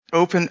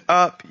open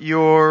up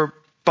your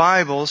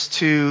Bibles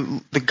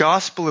to the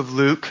Gospel of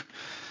Luke,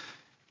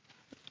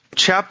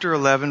 chapter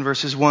 11,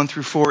 verses 1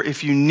 through 4.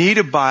 If you need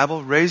a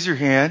Bible, raise your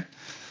hand,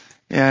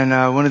 and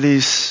one of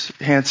these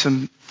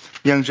handsome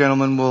young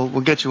gentlemen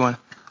will get you one.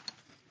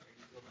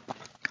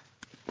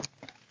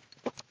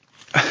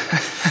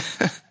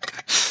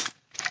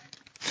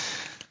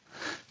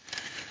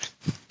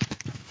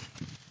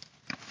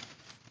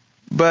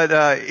 But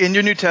in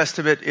your New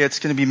Testament, it's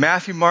going to be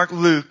Matthew, Mark,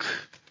 Luke.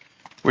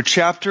 We're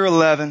chapter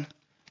 11.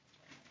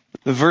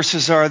 The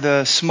verses are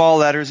the small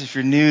letters if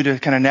you're new to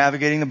kind of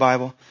navigating the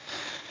Bible.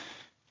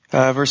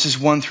 Verses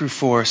 1 through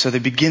 4. So the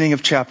beginning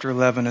of chapter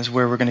 11 is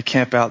where we're going to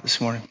camp out this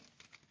morning.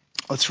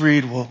 Let's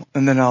read,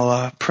 and then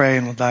I'll pray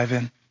and we'll dive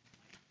in.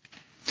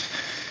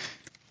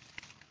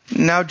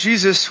 Now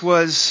Jesus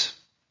was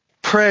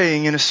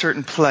praying in a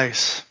certain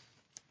place.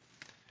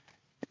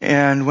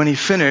 And when he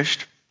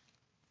finished,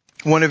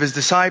 one of his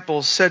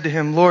disciples said to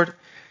him, "Lord,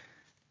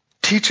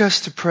 teach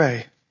us to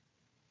pray,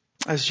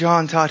 as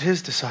John taught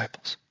his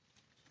disciples."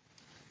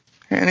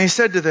 And he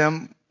said to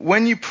them,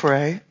 "When you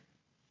pray,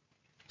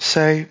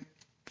 say,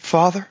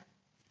 'Father,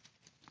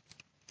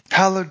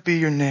 hallowed be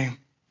your name.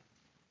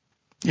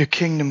 Your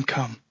kingdom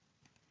come.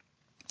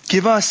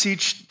 Give us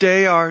each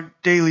day our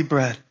daily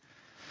bread,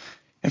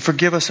 and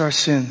forgive us our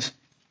sins,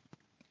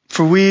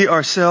 for we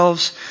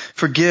ourselves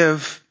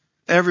forgive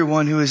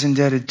everyone who is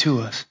indebted to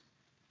us.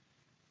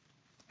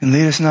 And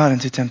lead us not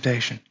into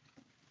temptation.'"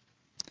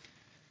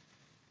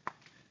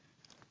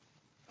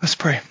 Let's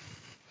pray.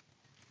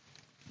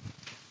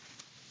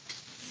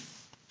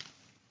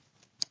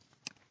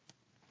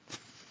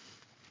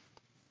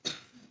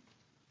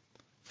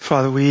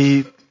 Father,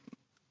 we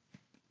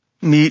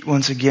meet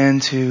once again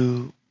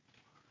to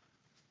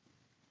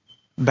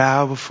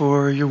bow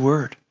before your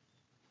word,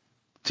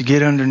 to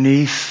get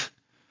underneath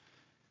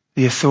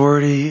the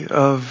authority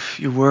of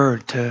your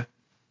word, to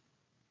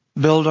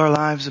build our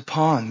lives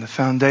upon the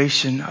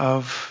foundation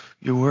of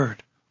your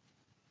word.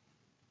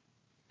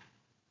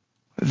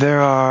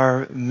 There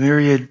are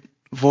myriad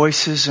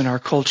voices in our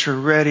culture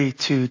ready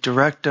to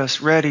direct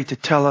us, ready to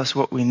tell us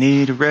what we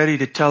need, ready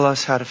to tell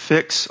us how to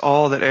fix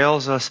all that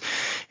ails us.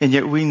 And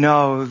yet we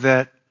know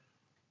that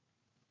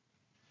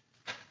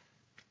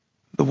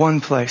the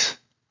one place,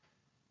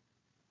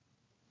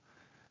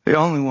 the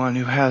only one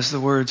who has the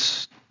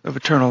words of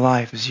eternal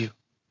life is you.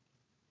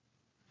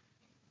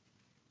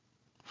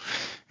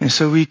 And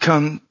so we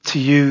come to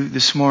you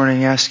this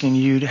morning asking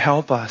you to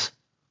help us.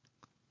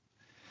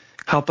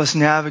 Help us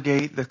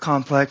navigate the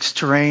complex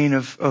terrain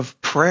of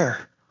prayer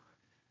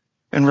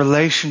and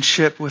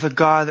relationship with a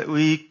God that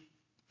we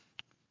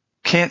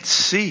can't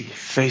see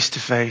face to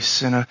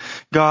face, and a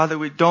God that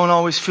we don't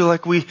always feel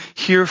like we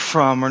hear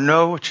from or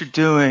know what you're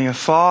doing, a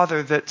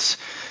Father that's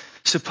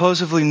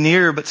supposedly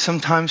near but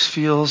sometimes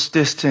feels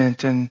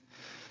distant. And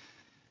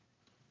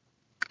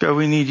God,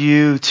 we need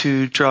you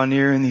to draw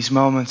near in these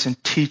moments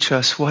and teach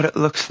us what it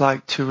looks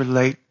like to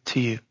relate to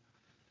you.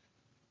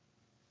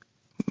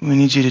 We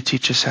need you to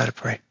teach us how to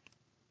pray.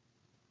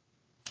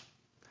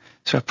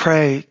 So I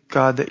pray,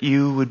 God, that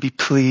you would be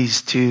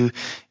pleased to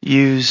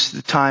use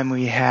the time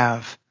we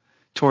have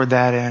toward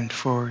that end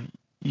for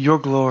your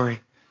glory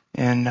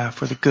and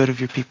for the good of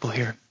your people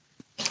here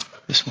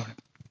this morning.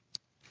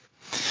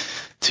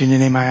 It's in your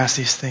name I ask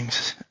these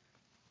things.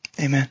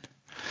 Amen.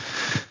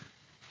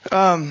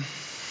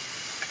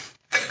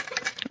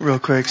 Real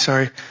quick,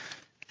 sorry.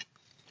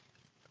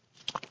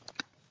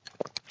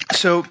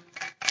 So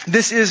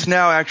this is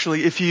now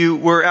actually, if you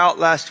were out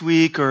last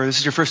week or this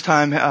is your first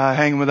time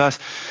hanging with us,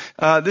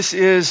 this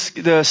is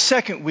the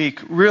second week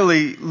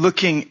really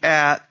looking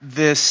at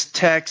this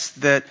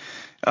text that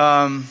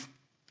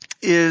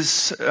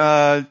is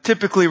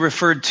typically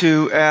referred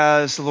to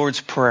as the Lord's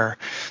Prayer.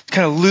 It's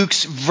kind of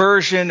Luke's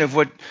version of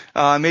what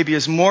maybe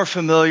is more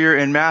familiar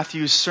in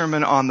Matthew's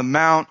Sermon on the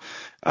Mount.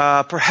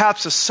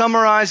 Perhaps a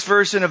summarized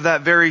version of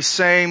that very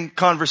same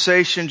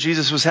conversation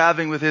Jesus was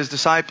having with his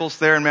disciples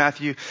there in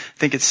Matthew, I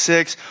think it's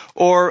 6,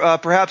 or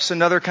perhaps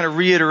another kind of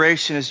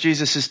reiteration as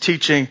Jesus is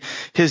teaching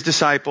his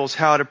disciples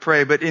how to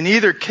pray. But in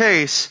either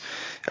case,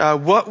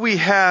 what we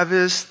have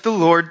is the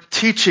Lord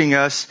teaching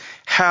us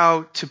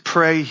how to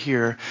pray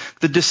here.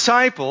 The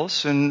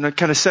disciples, and I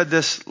kind of said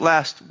this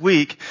last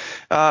week,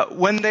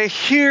 when they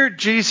hear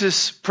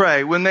Jesus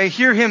pray, when they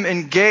hear him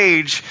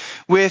engage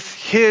with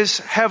his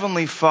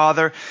heavenly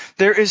Father,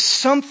 there is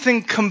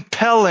something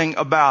compelling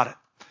about it.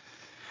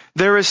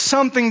 There is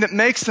something that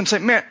makes them say,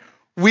 "Man,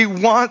 we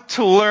want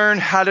to learn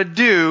how to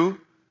do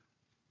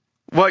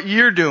what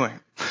you're doing."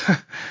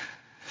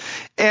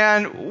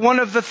 And one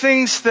of the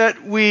things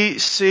that we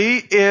see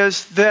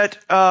is that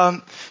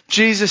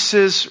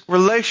Jesus'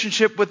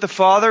 relationship with the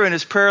Father and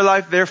his prayer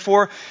life,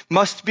 therefore,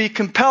 must be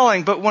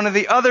compelling. But one of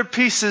the other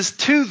pieces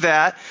to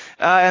that,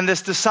 and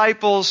this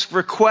disciples'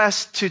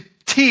 request to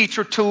teach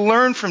or to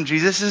learn from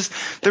Jesus, is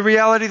the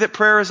reality that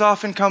prayer is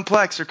often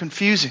complex or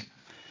confusing.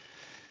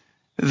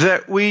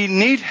 That we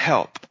need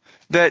help.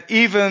 that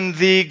even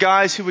the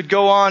guys who would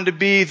go on to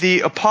be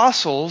the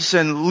apostles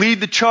and lead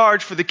the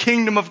charge for the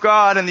kingdom of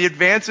God and the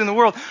advance in the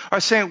world are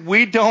saying,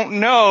 we don't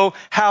know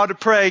how to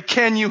pray.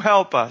 Can you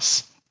help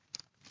us?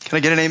 Can I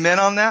get an amen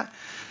on that?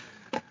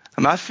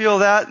 I feel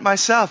that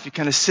myself. You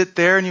kind of sit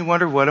there and you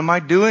wonder, what am I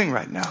doing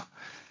right now?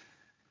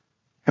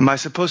 Am I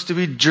supposed to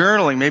be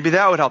journaling? Maybe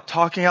that would help.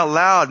 Talking out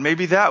loud.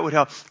 Maybe that would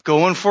help.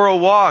 Going for a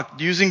walk.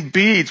 Using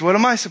beads. What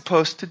am I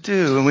supposed to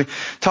do? And we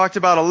talked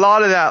about a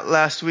lot of that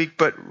last week,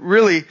 but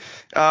really,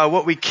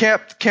 what we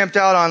camped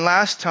out on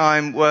last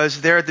time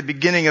was there at the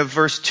beginning of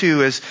verse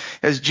 2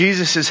 as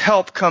Jesus'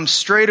 help comes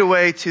straight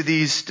away to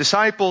these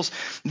disciples.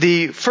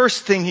 The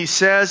first thing he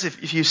says,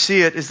 if you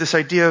see it, is this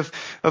idea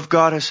of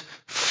God as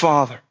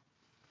Father.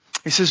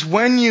 He says,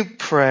 when you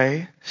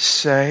pray,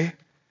 say,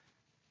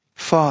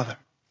 Father.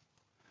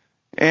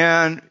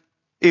 And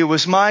it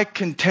was my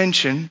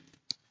contention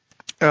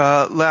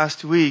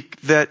last week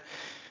that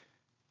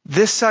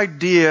this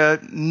idea,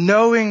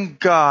 knowing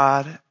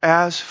God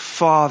as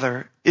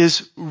Father,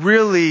 is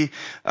really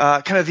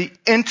kind of the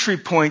entry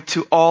point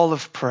to all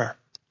of prayer.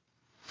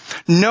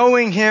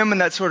 Knowing Him in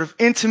that sort of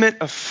intimate,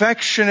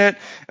 affectionate,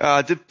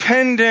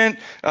 dependent,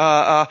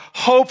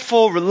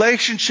 hopeful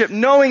relationship,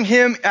 knowing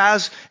Him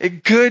as a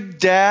good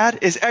dad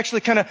is actually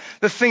kind of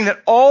the thing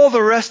that all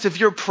the rest of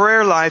your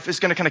prayer life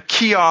is going to kind of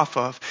key off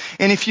of.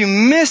 And if you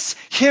miss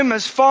Him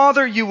as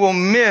Father, you will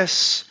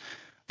miss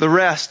the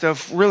rest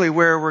of really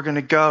where we're going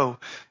to go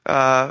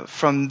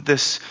from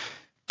this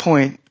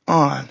point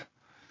on.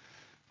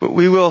 But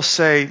we will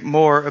say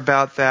more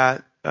about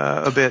that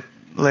a bit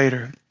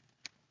later.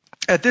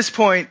 At this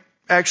point,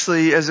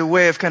 actually, as a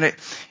way of kind of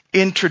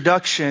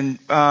introduction,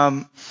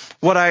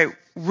 what I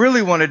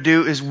really want to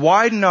do is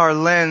widen our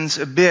lens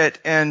a bit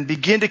and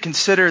begin to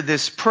consider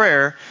this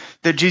prayer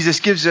that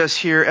Jesus gives us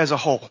here as a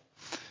whole.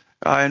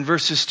 In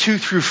verses 2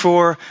 through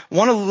 4, I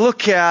want to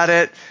look at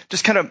it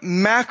just kind of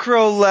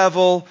macro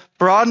level,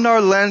 broaden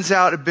our lens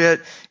out a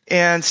bit,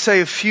 and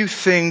say a few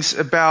things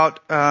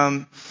about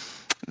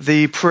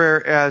the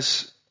prayer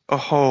as a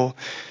whole.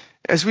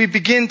 As we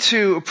begin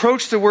to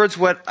approach the words,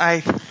 what I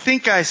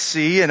think I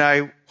see, and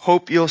I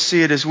hope you'll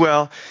see it as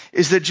well,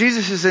 is that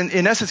Jesus is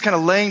in essence kind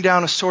of laying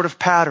down a sort of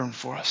pattern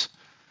for us.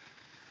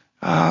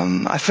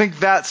 I think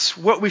that's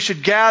what we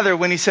should gather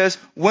when He says,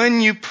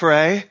 when you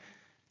pray,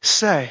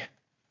 say.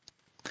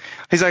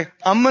 He's like,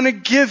 I'm going to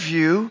give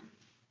you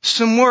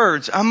some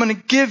words. I'm going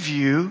to give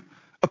you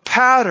a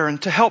pattern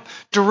to help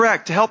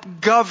direct, to help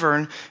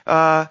govern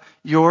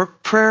your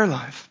prayer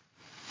life.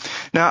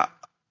 Now,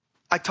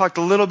 I talked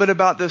a little bit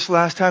about this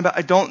last time, but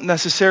I don't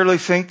necessarily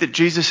think that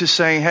Jesus is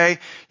saying, hey,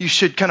 you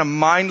should kind of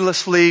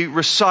mindlessly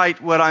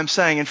recite what I'm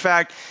saying. In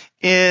fact,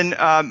 in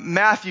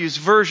Matthew's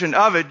version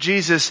of it,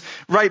 Jesus,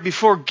 right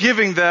before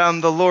giving them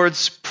the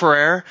Lord's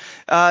Prayer,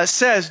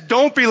 says,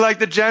 don't be like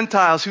the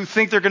Gentiles who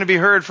think they're going to be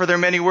heard for their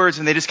many words,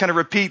 and they just kind of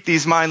repeat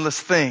these mindless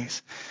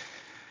things.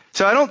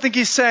 So I don't think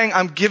He's saying,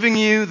 I'm giving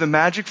you the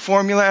magic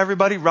formula,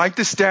 everybody, write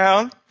this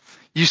down.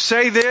 You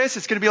say this,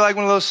 it's going to be like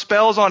one of those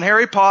spells on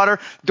Harry Potter.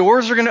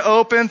 Doors are going to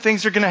open,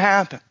 things are going to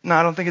happen. No,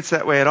 I don't think it's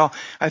that way at all.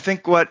 I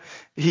think what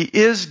He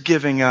is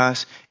giving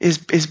us is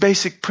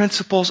basic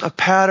principles, a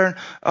pattern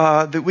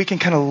that we can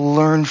kind of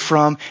learn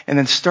from and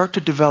then start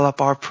to develop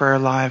our prayer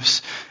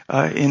lives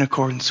in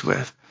accordance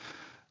with.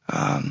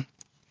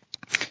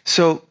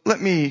 So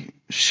let me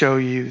show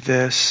you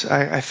this.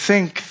 I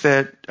think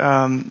that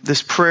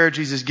this prayer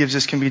Jesus gives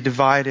us can be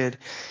divided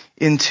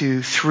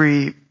into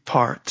 3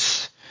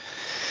 parts.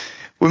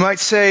 We might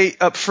say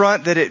up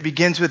front that it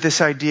begins with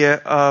this idea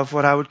of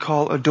what I would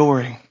call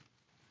adoring.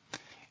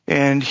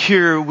 And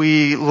here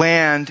we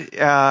land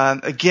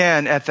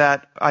again at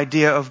that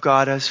idea of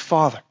God as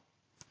Father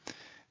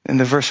in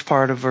the first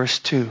part of verse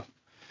 2.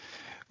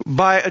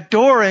 By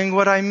adoring,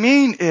 what I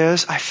mean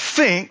is, I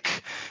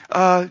think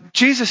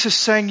Jesus is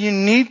saying you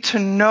need to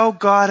know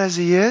God as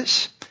He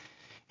is,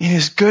 in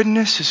His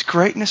goodness, His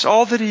greatness,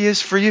 all that He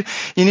is for you.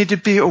 You need to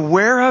be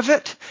aware of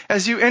it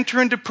as you enter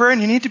into prayer,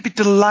 and you need to be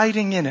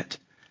delighting in it.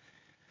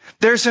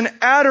 There's an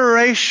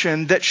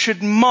adoration that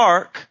should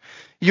mark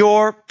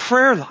your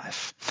prayer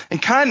life and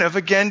kind of,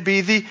 again,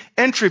 be the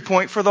entry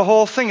point for the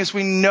whole thing as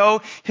we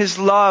know His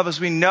love,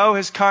 as we know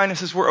His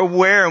kindness, as we're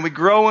aware and we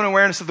grow in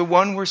awareness of the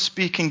one we're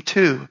speaking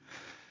to.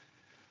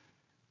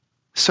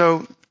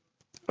 So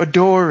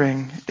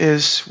adoring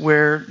is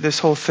where this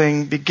whole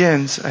thing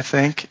begins, I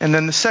think. And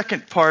then the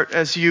second part,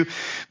 as you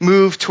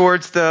move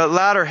towards the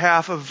latter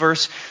half of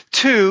verse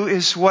 2,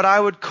 is what I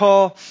would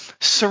call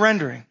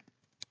surrendering.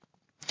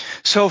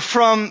 So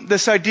from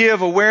this idea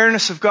of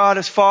awareness of God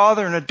as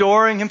Father and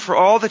adoring Him for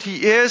all that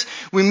He is,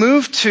 we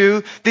move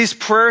to these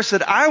prayers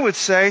that I would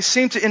say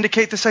seem to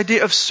indicate this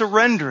idea of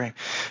surrendering.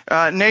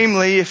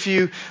 Namely, if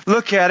you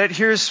look at it,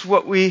 here's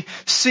what we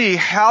see.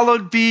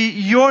 Hallowed be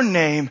your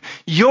name,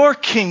 your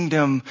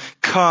kingdom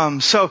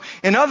come. So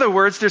in other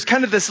words, there's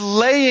kind of this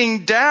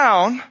laying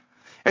down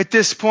at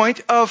this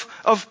point of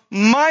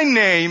my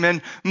name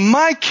and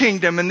my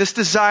kingdom and this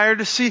desire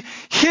to see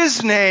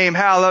His name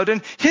hallowed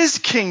and His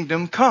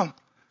kingdom come.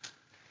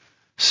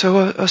 So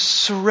a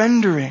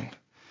surrendering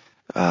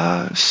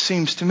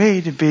seems to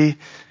me to be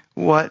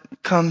what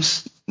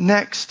comes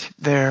next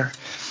there.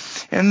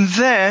 And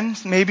then,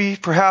 maybe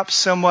perhaps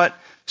somewhat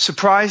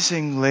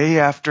surprisingly,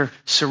 after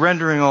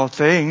surrendering all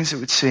things, it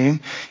would seem,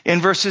 in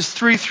verses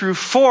 3 through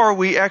 4,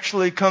 we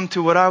actually come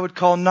to what I would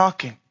call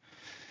knocking.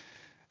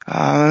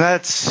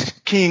 That's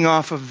keying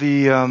off of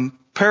the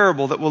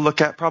parable that we'll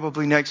look at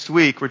probably next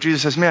week, where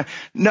Jesus says, man,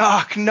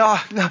 knock,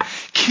 knock, knock,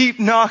 keep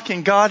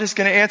knocking. God is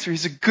going to answer.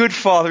 He's a good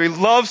Father. He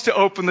loves to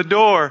open the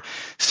door.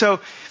 So,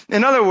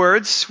 in other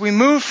words, we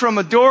move from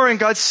adoring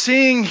God,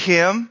 seeing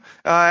Him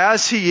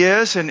as He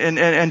is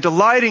and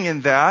delighting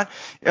in that,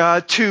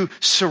 to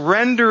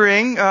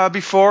surrendering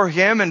before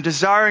Him and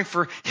desiring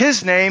for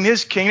His name,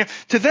 His kingdom,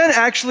 to then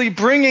actually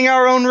bringing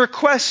our own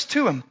requests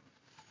to Him.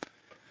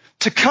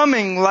 To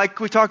coming, like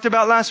we talked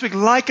about last week,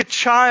 like a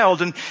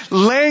child and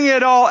laying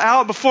it all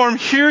out before Him.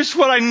 Here's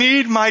what I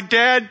need my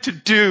dad to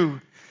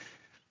do.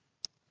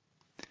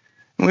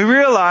 And we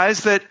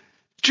realize that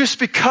just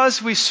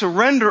because we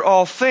surrender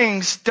all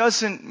things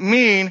doesn't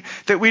mean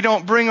that we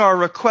don't bring our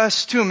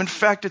requests to Him. In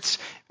fact,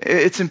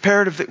 it's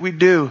imperative that we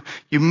do.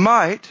 You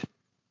might,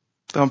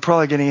 though I'm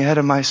probably getting ahead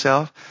of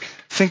myself,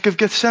 think of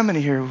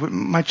Gethsemane here.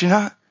 Might you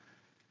not?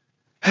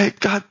 Hey,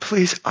 God,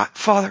 please,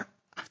 Father,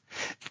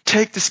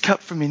 take this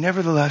cup from me.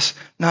 Nevertheless,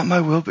 not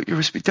my will, but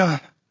yours be done.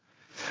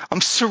 I'm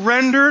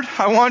surrendered.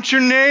 I want your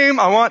name.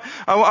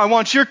 I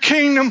want your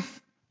kingdom.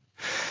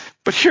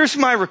 But here's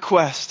my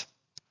request.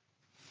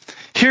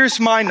 Here's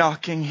my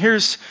knocking.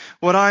 Here's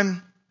what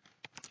I'm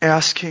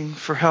asking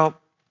for help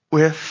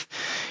with.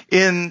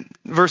 In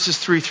verses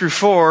 3 through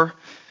 4,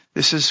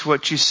 this is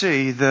what you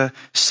see. The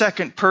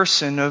second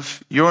person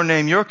of your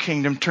name, your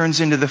kingdom, turns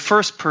into the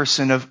first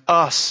person of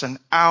us and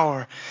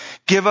our.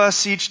 Give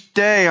us each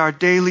day our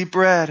daily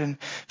bread, and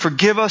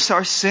forgive us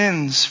our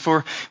sins,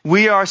 for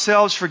we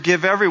ourselves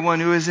forgive everyone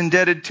who is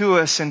indebted to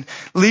us, and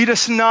lead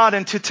us not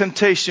into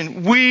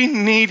temptation. We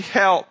need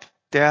help.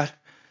 Dad,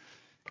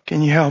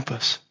 can you help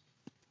us?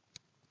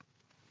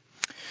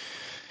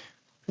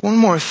 One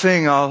more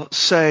thing I'll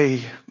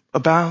say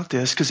about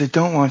this, because I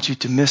don't want you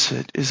to miss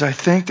it, is I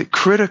think that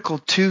critical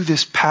to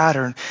this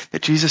pattern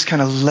that Jesus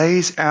kind of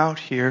lays out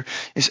here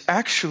is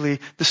actually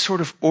the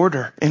sort of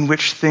order in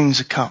which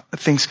things come.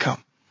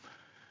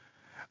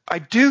 I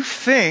do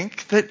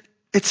think that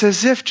it's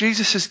as if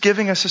Jesus is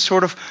giving us a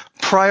sort of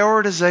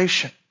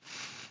prioritization.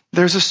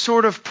 There's a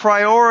sort of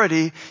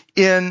priority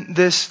in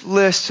this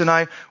list, and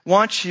I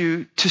want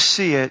you to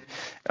see it.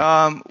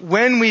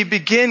 When we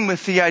begin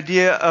with the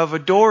idea of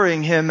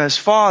adoring Him as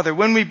Father,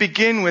 when we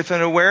begin with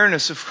an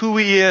awareness of who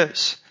He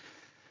is,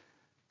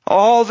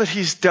 all that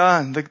He's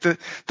done,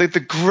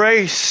 the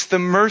grace, the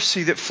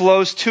mercy that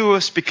flows to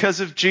us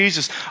because of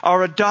Jesus,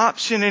 our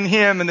adoption in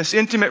Him and this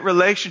intimate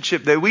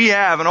relationship that we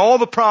have and all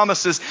the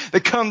promises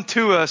that come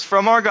to us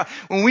from our God,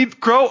 when we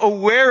grow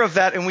aware of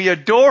that and we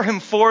adore Him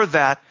for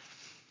that,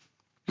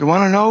 you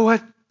want to know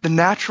what the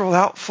natural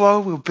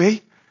outflow will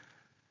be?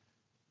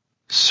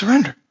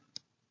 Surrender.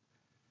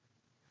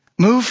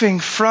 Moving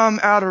from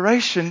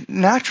adoration,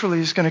 naturally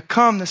is going to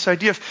come this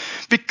idea of,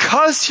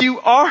 because you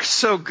are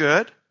so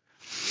good,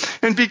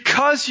 and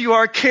because you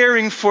are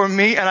caring for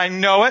me, and I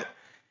know it,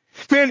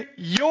 man,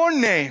 your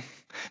name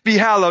be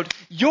hallowed,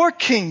 your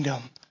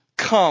kingdom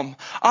come.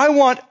 I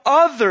want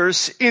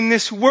others in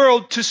this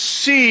world to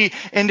see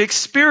and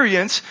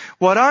experience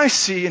what I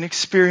see and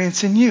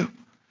experience in you.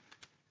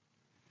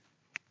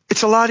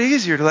 It's a lot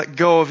easier to let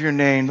go of your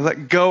name, to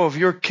let go of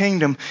your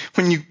kingdom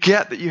when you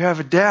get that you have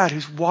a dad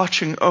who's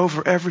watching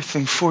over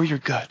everything for your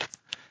good.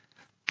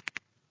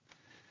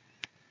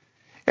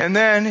 And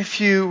then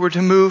if you were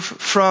to move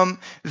from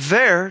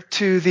there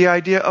to the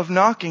idea of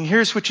knocking,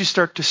 here's what you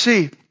start to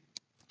see.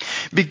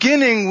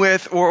 Beginning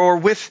with, or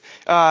with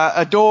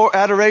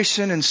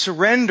adoration and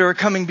surrender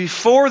coming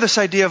before this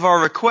idea of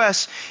our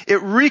requests, it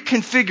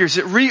reconfigures,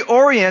 it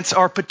reorients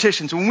our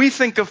petitions. When we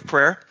think of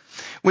prayer,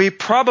 we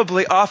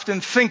probably often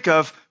think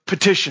of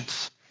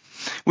petitions.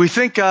 We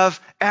think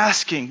of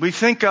asking. We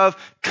think of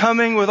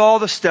coming with all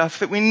the stuff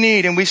that we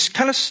need. And we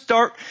kind of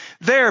start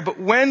there. But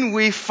when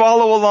we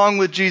follow along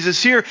with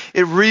Jesus here,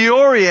 it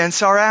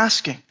reorients our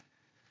asking.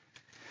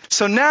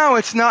 So now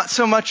it's not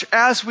so much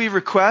as we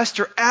request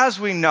or as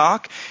we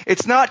knock.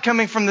 It's not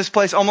coming from this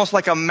place almost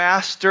like a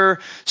master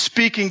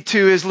speaking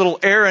to his little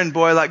errand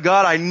boy, like,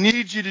 God, I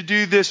need you to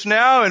do this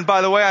now. And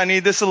by the way, I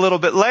need this a little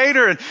bit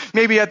later. And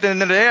maybe at the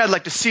end of the day, I'd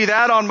like to see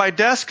that on my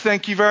desk.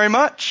 Thank you very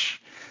much.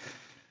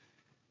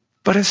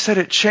 But instead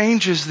it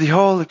changes the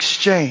whole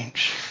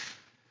exchange.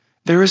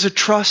 There is a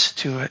trust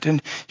to it.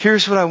 And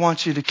here's what I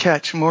want you to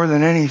catch more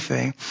than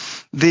anything.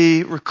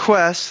 The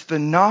request, the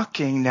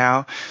knocking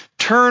now,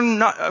 turn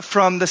not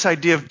from this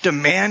idea of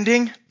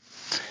demanding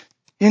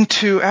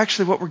into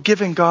actually what we're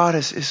giving God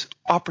is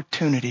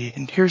opportunity.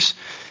 And here's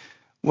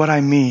what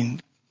I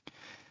mean.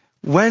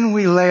 When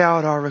we lay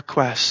out our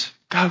requests,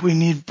 God, we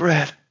need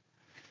bread.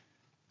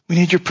 We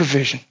need your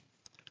provision.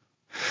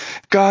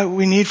 God,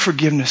 we need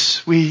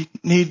forgiveness. We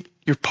need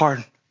your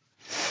pardon.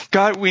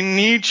 God, we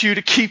need you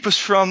to keep us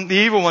from the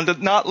evil one, to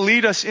not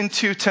lead us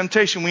into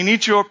temptation. We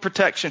need your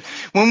protection.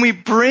 When we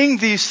bring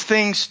these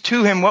things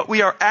to him, what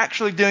we are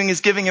actually doing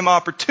is giving him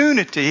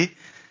opportunity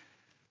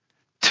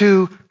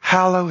to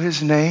hallow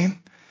his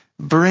name,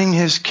 bring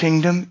his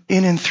kingdom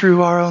in and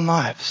through our own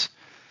lives.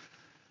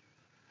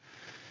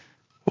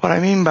 What I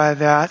mean by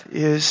that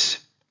is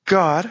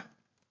God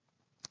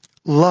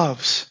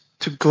loves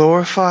to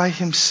glorify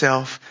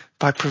himself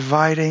by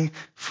providing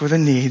for the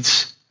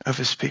needs of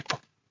his people.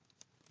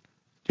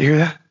 Do you hear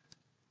that?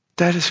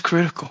 That is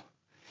critical.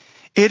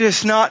 It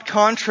is not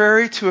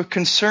contrary to a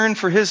concern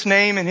for his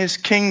name and his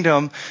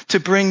kingdom to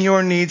bring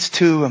your needs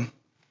to him.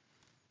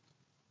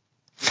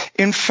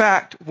 In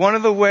fact, one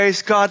of the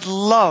ways God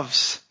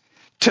loves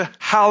to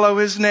hallow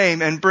his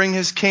name and bring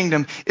his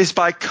kingdom is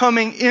by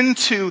coming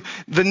into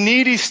the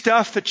needy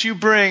stuff that you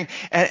bring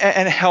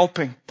and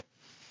helping.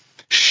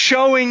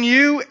 Showing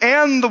you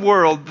and the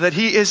world that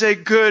he is a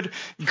good,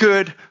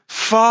 good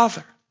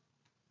Father.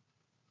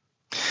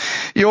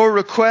 Your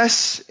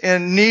requests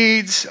and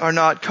needs are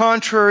not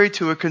contrary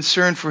to a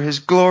concern for his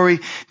glory.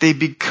 They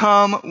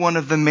become one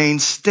of the main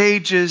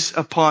stages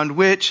upon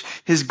which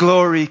his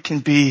glory can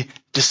be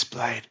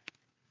displayed.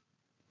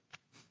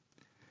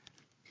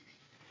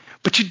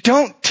 But you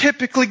don't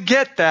typically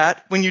get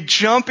that when you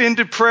jump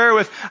into prayer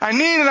with, I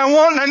need and I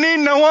want and I need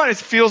and I want. It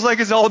feels like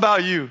it's all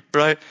about you,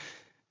 right?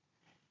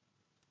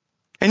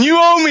 And you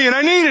owe me and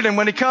I need it. And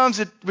when it comes,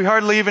 we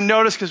hardly even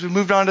notice because we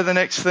moved on to the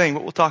next thing.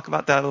 But we'll talk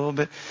about that a little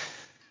bit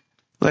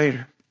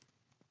later.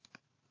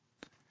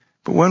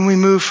 But when we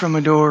move from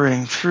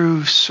adoring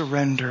through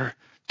surrender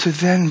to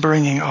then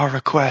bringing our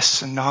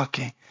requests and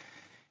knocking,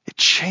 it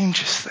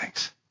changes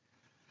things.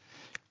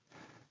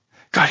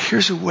 God,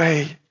 here's a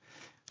way.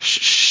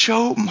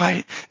 Show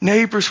my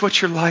neighbors what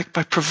you're like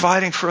by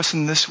providing for us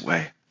in this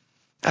way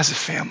as a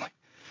family.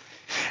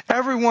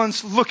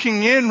 Everyone's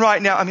looking in right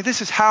now. I mean,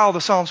 this is how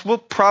the Psalms, we'll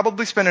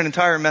probably spend an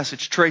entire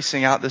message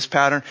tracing out this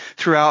pattern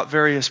throughout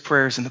various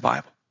prayers in the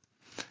Bible.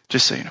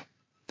 Just so you know.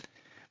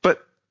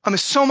 But,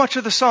 so much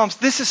of the Psalms,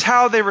 this is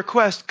how they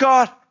request,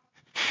 God,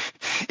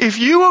 if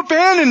you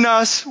abandon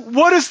us,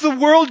 what is the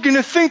world going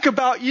to think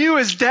about you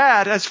as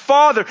dad, as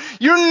father?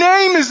 Your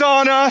name is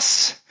on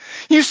us.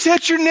 You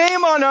set your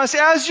name on us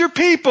as your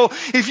people.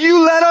 If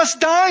you let us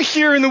die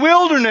here in the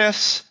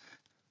wilderness,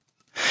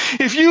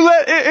 if you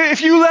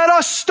let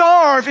us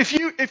starve,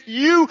 if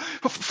you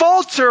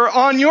falter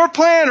on your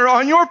plan or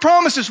on your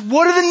promises,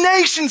 what are the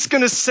nations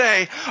going to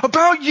say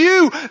about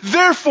you?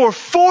 Therefore,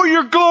 for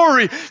your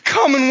glory,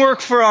 come and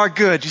work for our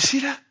good. You see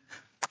that?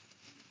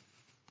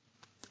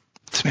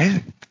 It's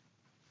amazing.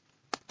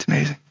 It's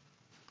amazing.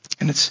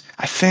 And it's,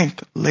 I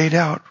think, laid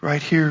out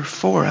right here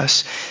for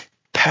us.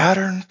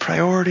 Pattern,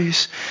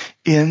 priorities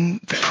in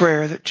the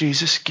prayer that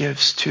Jesus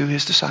gives to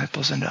his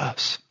disciples and to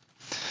us.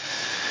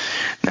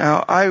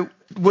 Now, I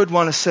would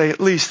want to say at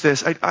least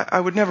this. I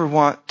would never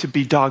want to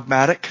be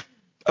dogmatic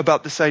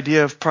about this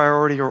idea of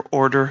priority or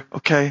order,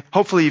 okay?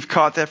 Hopefully you've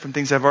caught that from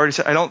things I've already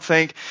said. I don't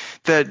think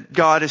that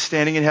God is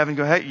standing in heaven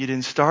going, hey, you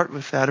didn't start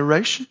with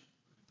adoration.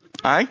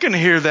 I ain't going to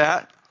hear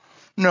that.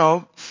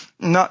 No,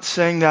 I'm not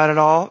saying that at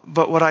all.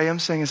 But what I am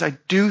saying is I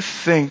do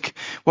think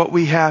what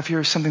we have here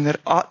is something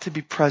that ought to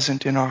be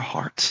present in our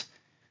hearts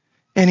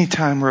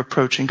anytime we're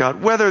approaching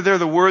God. Whether they're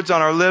the words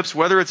on our lips,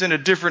 whether it's in a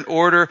different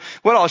order.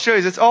 What I'll show you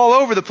is it's all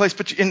over the place.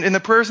 But in the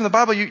prayers in the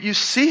Bible, you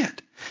see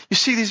it. You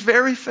see these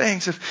very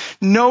things of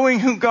knowing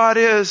who God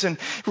is and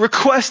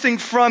requesting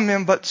from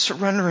him, but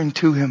surrendering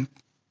to him.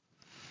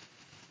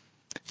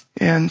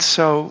 And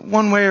so,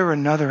 one way or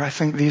another, I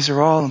think these are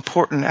all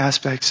important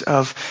aspects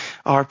of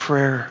our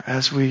prayer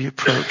as we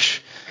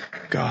approach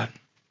God.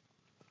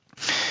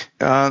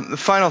 The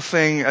final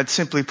thing I'd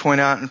simply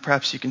point out, and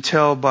perhaps you can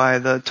tell by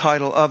the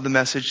title of the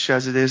message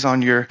as it is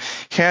on your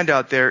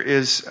handout there,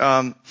 is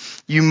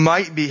you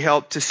might be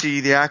helped to see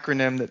the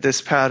acronym that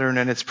this pattern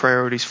and its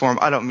priorities form.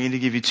 I don't mean to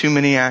give you too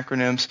many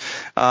acronyms.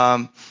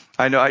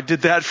 I know I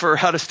did that for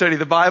how to study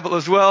the Bible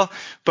as well,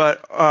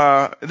 but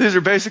these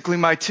are basically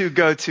my two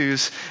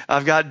go-tos.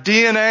 I've got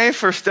DNA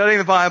for studying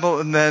the Bible,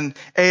 and then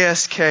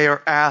ASK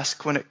or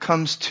ask when it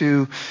comes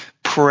to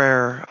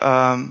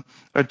prayer.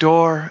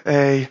 Adore,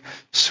 A,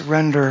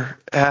 surrender,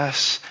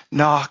 S,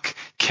 knock,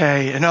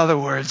 K. In other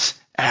words,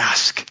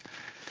 ask.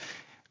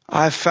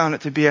 I've found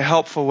it to be a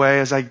helpful way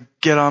as I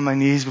get on my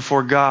knees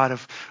before God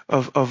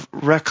of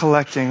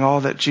recollecting all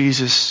that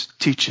Jesus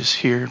teaches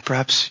here.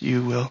 Perhaps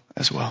you will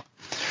as well.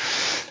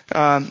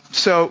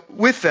 So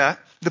with that,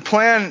 the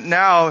plan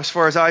now, as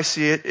far as I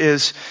see it,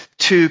 is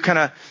to kind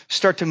of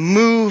start to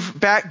move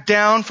back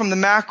down from the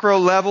macro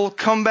level,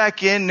 come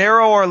back in,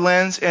 narrow our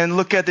lens, and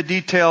look at the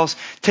details.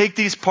 Take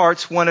these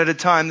parts one at a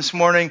time. This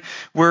morning,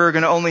 we're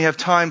going to only have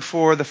time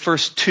for the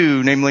first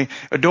two, namely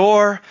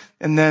adore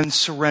and then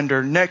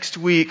surrender. Next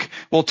week,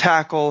 we'll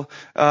tackle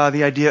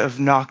the idea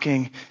of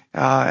knocking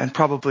and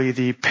probably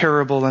the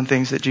parable and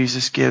things that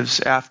Jesus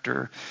gives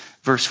after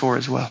verse 4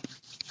 as well.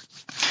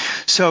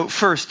 So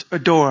first,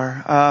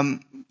 adore.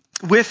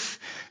 With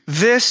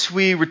this,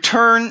 we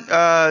return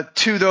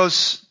to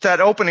that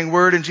opening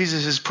word in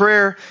Jesus'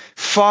 prayer,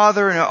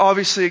 Father. And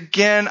obviously,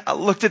 again, I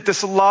looked at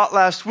this a lot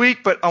last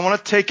week, but I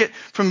want to take it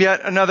from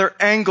yet another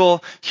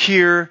angle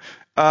here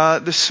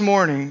this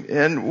morning.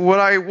 And what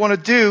I want to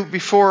do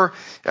before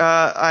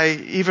I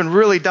even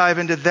really dive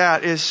into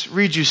that is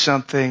read you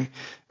something.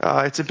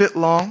 It's a bit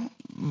long,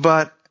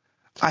 but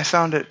I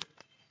found it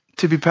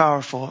to be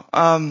powerful.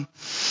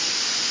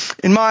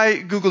 In my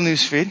Google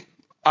News feed,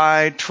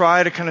 I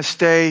try to kind of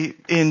stay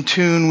in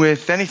tune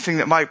with anything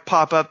that might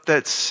pop up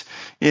that's,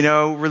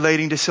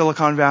 relating to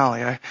Silicon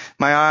Valley.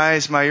 My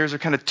eyes, my ears are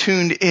kind of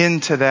tuned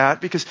into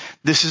that because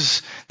this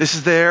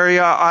is the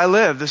area I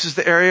live. This is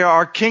the area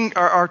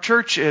our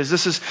church is.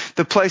 This is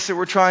the place that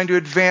we're trying to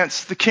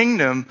advance the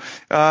kingdom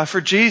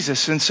for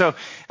Jesus. And so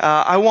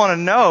I want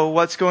to know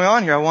what's going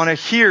on here. I want to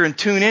hear and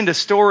tune into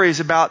stories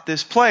about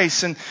this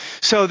place. And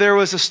so there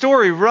was a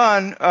story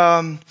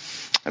run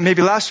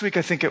maybe last week,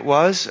 I think it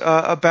was,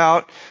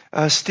 about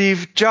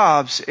Steve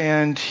Jobs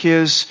and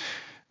his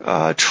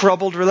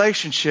troubled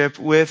relationship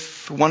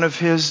with one of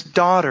his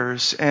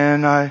daughters.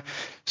 And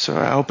so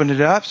I opened it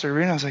up, started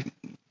reading, I was like,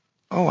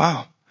 oh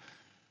wow.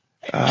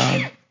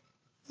 I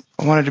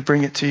wanted to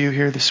bring it to you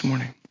here this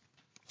morning.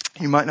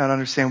 You might not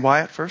understand why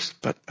at first,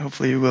 but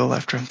hopefully you will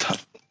after I'm done.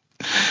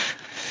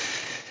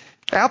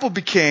 Apple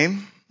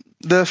became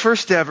the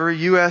first ever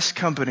U.S.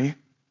 company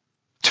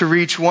to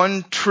reach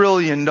 $1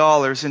 trillion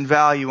in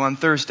value on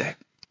Thursday,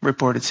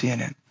 reported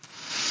CNN.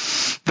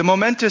 The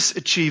momentous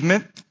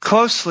achievement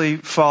closely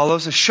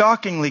follows a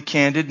shockingly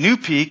candid new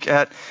peek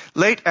at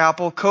late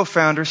Apple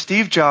co-founder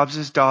Steve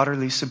Jobs' daughter,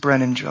 Lisa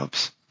Brennan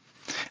Jobs'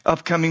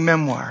 upcoming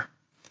memoir.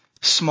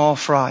 Small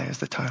Fry is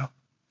the title.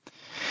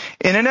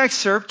 In an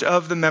excerpt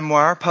of the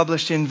memoir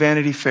published in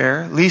Vanity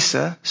Fair,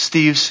 Lisa,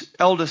 Steve's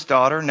eldest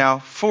daughter, now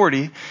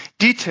 40,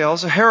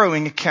 details a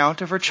harrowing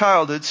account of her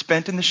childhood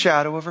spent in the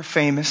shadow of her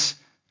famous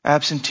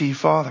absentee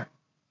father.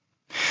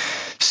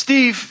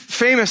 Steve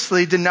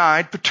famously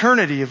denied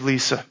paternity of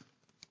Lisa,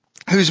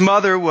 whose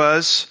mother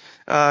was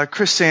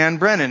Chrisanne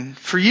Brennan,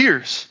 for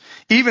years,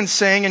 even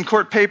saying in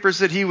court papers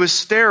that he was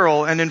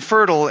sterile and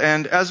infertile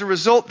and, as a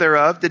result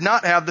thereof, did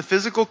not have the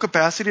physical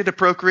capacity to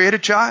procreate a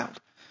child.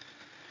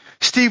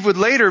 Steve would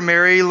later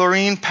marry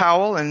Laureen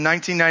Powell in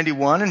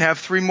 1991 and have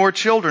 3 more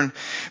children.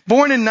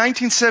 Born in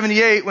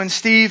 1978, when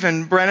Steve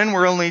and Brennan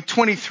were only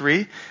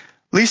 23,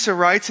 Lisa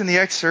writes in the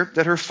excerpt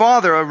that her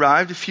father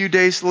arrived a few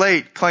days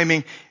late,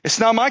 claiming, "It's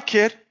not my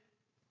kid."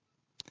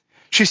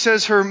 She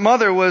says her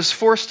mother was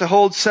forced to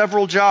hold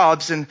several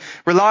jobs and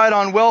relied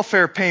on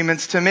welfare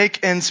payments to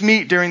make ends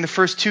meet during the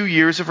first 2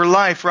 years of her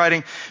life,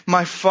 writing,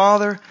 "My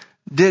father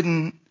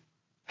didn't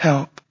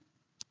help."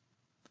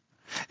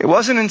 It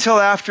wasn't until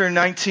after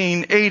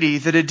 1980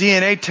 that a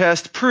DNA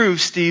test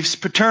proved Steve's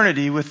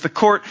paternity, with the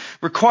court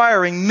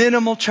requiring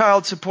minimal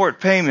child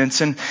support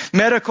payments and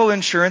medical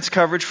insurance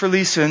coverage for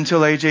Lisa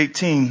until age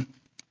 18.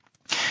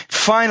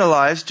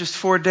 Finalized just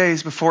 4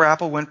 days before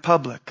Apple went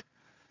public,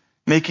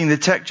 making the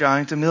tech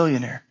giant a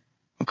millionaire,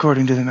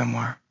 according to the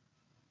memoir.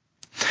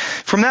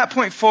 From that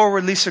point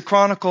forward, Lisa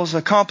chronicles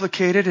a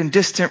complicated and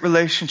distant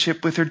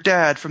relationship with her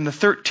dad, from the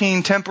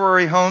 13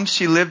 temporary homes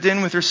she lived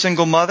in with her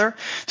single mother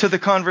to the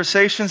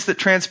conversations that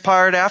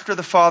transpired after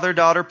the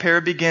father-daughter pair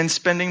began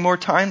spending more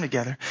time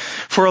together.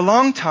 For a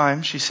long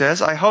time, she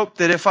says, I hoped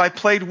that if I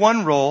played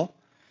one role,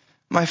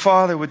 my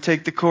father would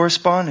take the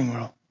corresponding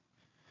role.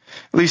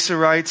 Lisa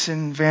writes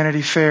in the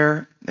Vanity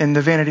Fair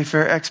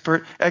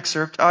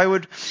excerpt, I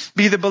would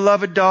be the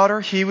beloved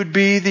daughter, he would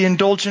be the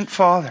indulgent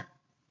father.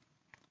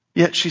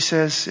 Yet, she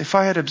says, if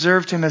I had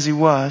observed him as he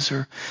was,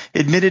 or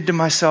admitted to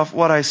myself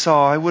what I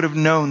saw, I would have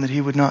known that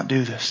he would not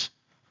do this.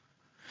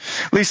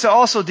 Lisa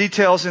also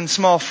details in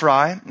Small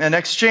Fry an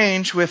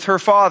exchange with her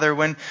father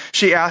when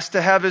she asked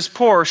to have his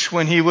Porsche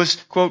when he was,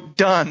 quote,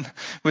 done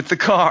with the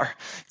car,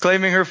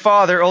 claiming her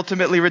father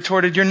ultimately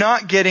retorted, "You're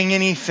not getting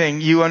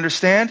anything, you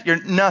understand?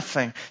 You're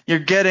nothing. You're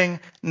getting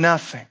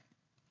nothing."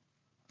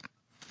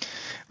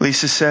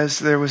 Lisa says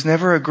there was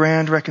never a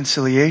grand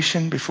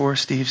reconciliation before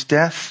Steve's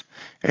death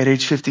at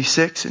age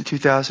 56 in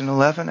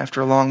 2011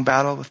 after a long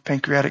battle with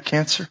pancreatic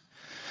cancer.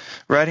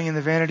 Writing in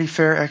the Vanity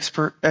Fair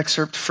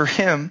excerpt, for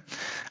him,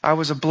 I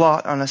was a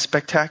blot on a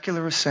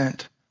spectacular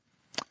ascent,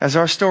 as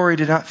our story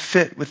did not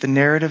fit with the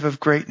narrative of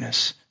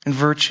greatness and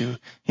virtue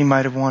he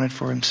might have wanted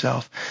for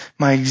himself.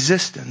 My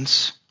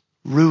existence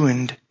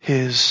ruined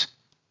his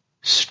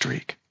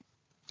streak.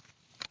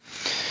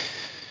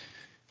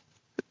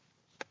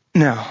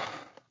 Now,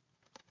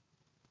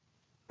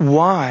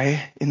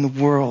 why in the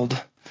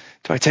world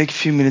do I take a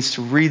few minutes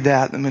to read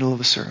that in the middle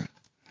of a sermon?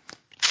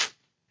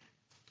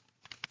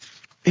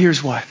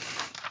 Here's why.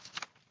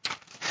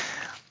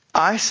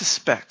 I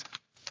suspect,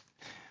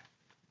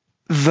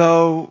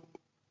 though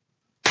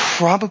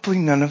probably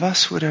none of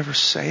us would ever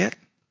say it,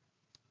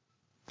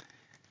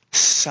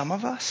 some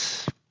of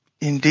us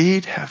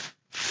indeed have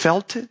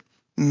felt it,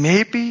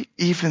 maybe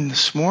even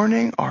this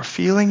morning are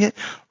feeling it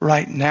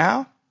right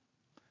now.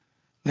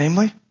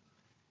 Namely,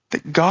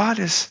 that God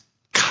is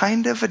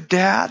kind of a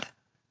dad,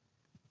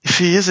 if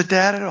he is a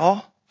dad at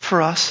all,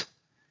 for us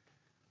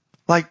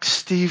like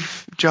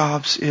Steve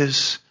Jobs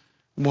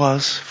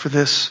was for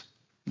this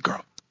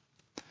girl.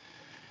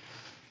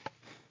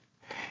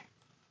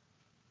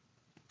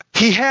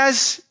 He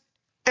has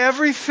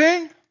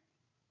everything.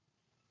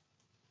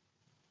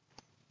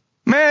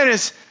 Man,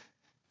 his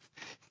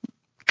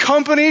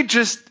company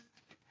just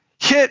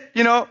hit,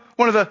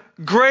 one of the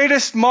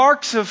greatest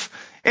marks of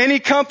any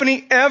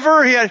company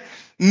ever. He had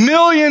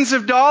millions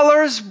of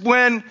dollars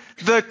when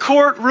the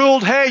court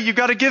ruled, hey, you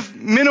got to give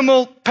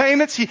minimal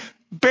payments. He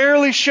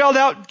barely shelled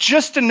out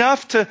just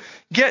enough to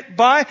get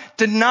by,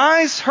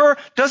 denies her,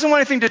 doesn't want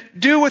anything to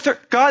do with her.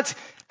 God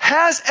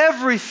has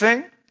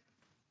everything,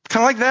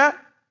 kind of like that.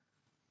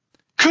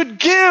 Could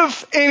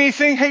give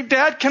anything. Hey,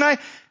 Dad, can I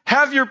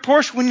have your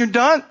Porsche when you're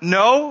done?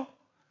 No.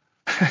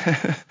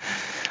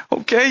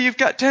 Okay, you've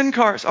got 10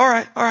 cars. All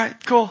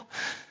right, cool.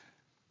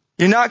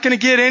 You're not going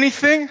to get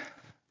anything?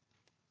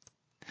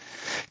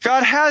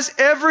 God has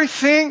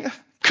everything,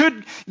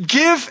 could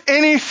give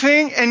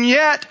anything, and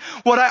yet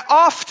what I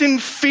often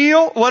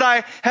feel, what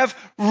I have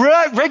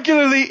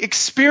regularly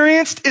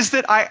experienced is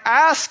that I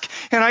ask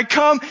and I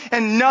come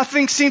and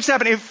nothing seems to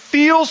happen. It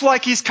feels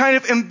like He's kind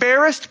of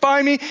embarrassed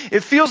by me.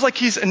 It feels like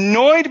He's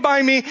annoyed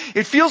by me.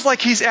 It feels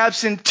like He's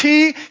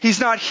absentee. He's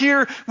not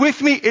here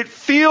with me. It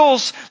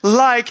feels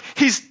like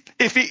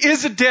if He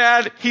is a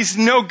dad, He's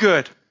no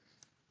good.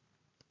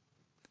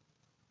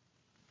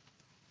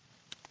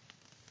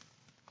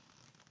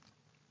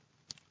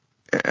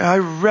 I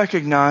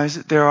recognize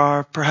that there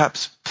are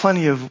perhaps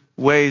plenty of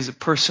ways a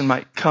person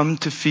might come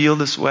to feel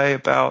this way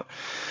about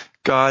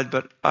God,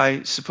 but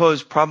I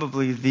suppose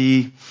probably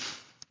the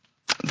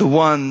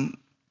one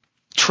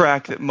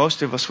track that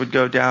most of us would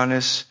go down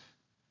is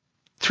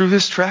through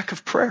this track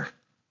of prayer.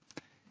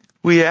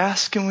 We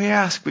ask and we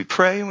ask. We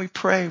pray and we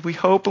pray. We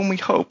hope and we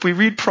hope. We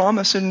read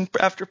promise and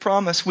after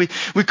promise. We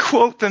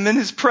quote them in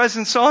His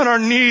presence on our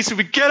knees. And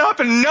we get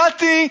up and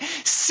nothing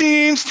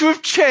seems to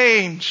have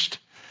changed.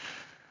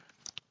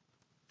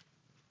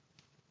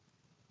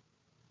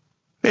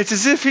 It's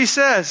as if He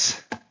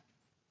says,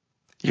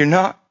 you're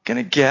not going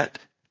to get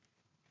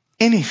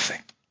anything.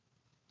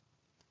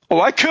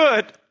 Oh, I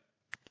could.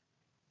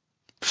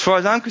 As far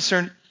as I'm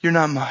concerned, you're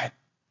not mine.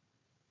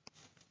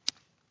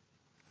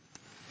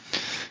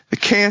 The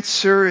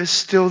cancer is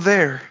still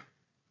there.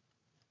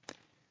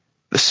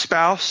 The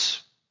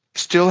spouse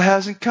still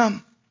hasn't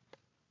come.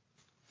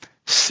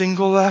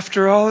 Single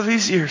after all of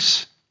these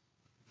years.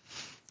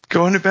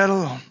 Going to bed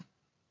alone.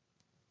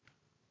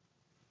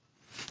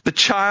 The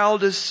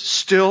child is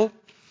still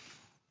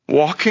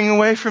walking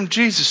away from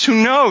Jesus.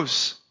 Who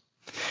knows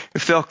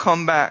if they'll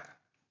come back?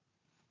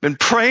 Been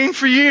praying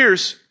for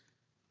years.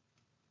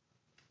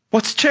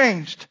 What's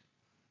changed?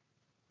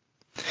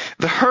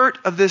 The hurt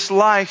of this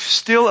life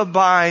still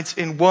abides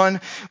in one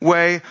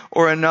way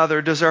or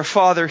another. Does our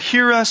Father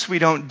hear us? We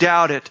don't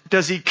doubt it.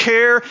 Does He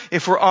care?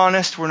 If we're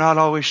honest, we're not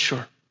always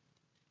sure.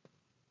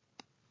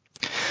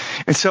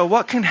 And so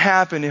what can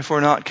happen if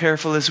we're not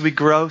careful is we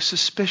grow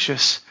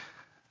suspicious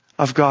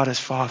of God as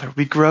Father.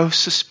 We grow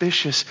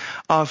suspicious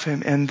of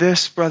Him. And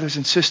this, brothers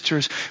and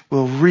sisters,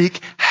 will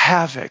wreak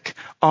havoc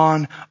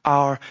on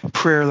our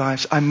prayer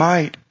lives. I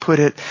might put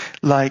it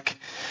like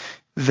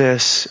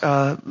this.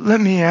 Let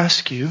me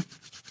ask you,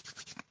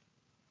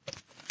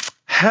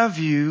 have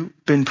you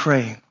been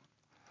praying?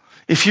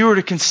 If you were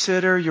to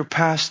consider your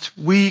past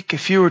week,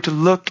 if you were to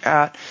look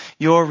at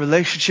your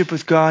relationship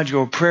with God,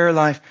 your prayer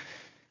life,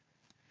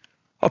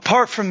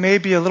 apart from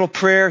maybe a little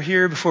prayer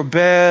here before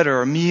bed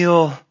or a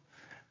meal,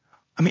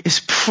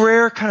 is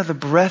prayer kind of the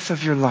breath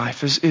of your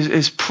life?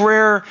 Is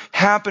prayer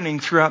happening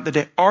throughout the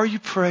day? Are you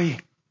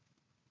praying?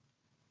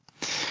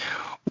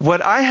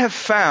 What I have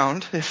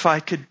found, if I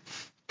could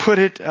put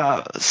it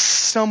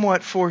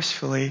somewhat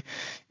forcefully,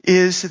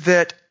 is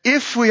that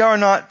if we are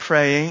not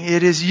praying,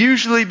 it is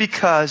usually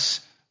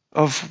because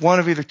of one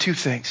of either two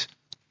things.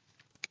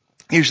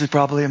 Usually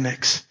probably a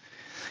mix.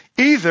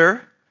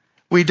 Either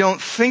we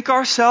don't think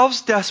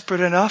ourselves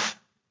desperate enough,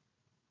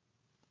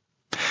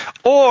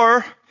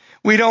 or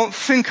we don't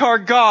think our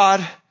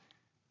God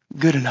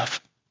good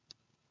enough.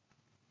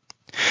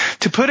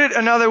 To put it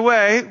another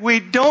way, we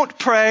don't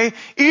pray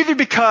either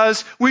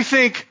because we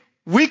think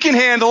we can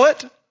handle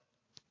it.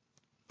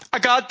 I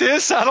got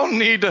this. I don't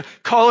need to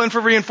call in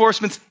for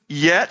reinforcements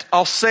yet.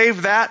 I'll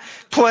save that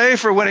play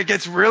for when it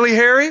gets really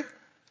hairy.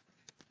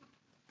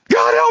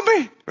 God help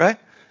me, right?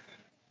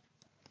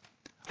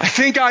 I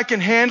think I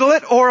can handle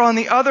it. Or on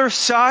the other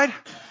side,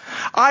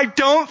 I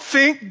don't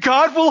think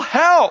God will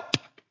help.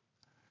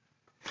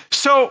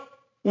 So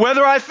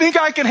whether I think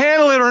I can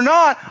handle it or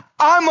not,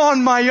 I'm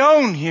on my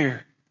own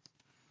here.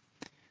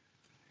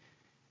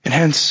 And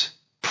hence,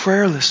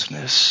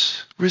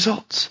 prayerlessness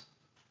results.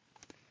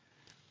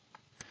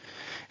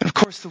 And of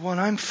course, the one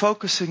I'm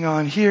focusing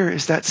on here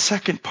is that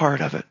second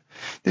part of it.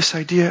 This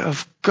idea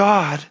of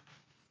God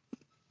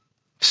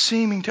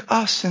seeming to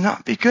us to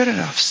not be good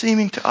enough,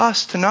 seeming to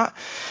us to not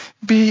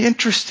be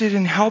interested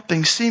in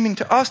helping, seeming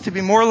to us to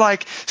be more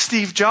like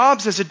Steve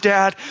Jobs as a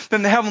dad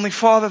than the Heavenly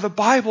Father the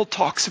Bible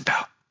talks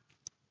about.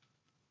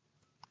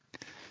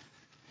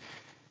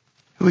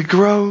 We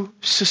grow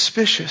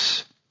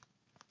suspicious,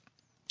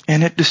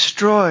 and it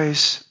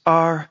destroys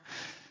our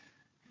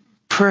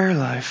prayer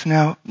life.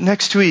 Now,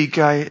 next week,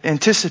 I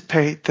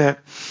anticipate that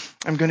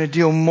I'm going to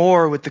deal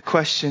more with the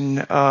question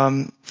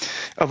and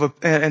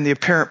the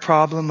apparent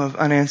problem of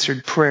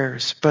unanswered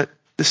prayers. But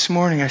this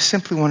morning, I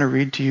simply want to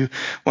read to you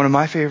one of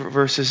my favorite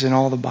verses in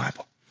all the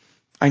Bible.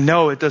 I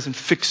know it doesn't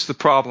fix the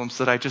problems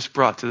that I just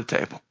brought to the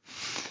table.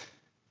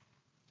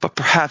 But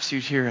perhaps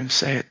you'd hear him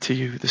say it to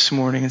you this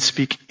morning and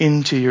speak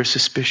into your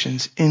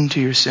suspicions,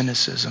 into your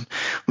cynicism.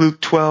 Luke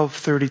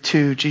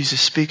 12:32, Jesus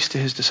speaks to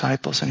his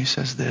disciples and he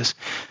says this,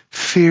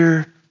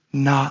 "Fear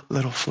not,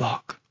 little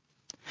flock,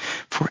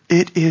 for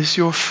it is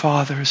your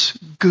Father's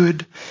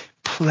good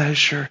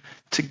pleasure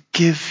to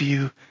give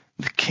you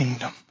the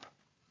kingdom."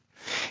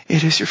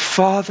 It is your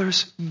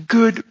Father's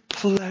good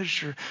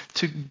pleasure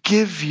to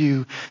give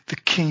you the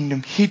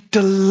kingdom. He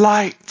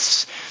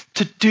delights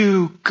to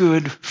do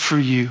good for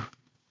you.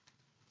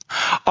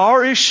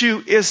 Our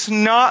issue is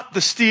not the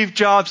Steve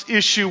Jobs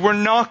issue. We're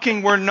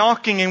knocking,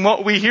 and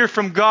what we hear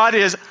from God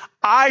is,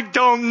 I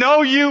don't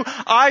know you,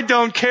 I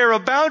don't care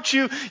about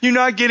you, you're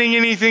not getting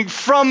anything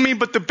from me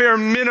but the bare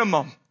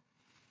minimum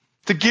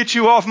to get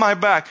you off my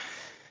back.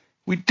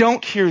 We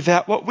don't hear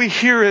that. What we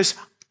hear is,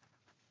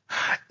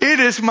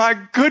 it is my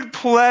good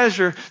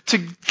pleasure to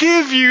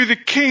give you the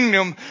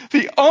kingdom.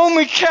 The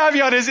only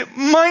caveat is it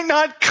might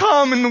not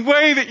come in the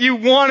way that you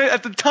want it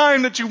at the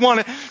time that you want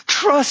it.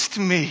 Trust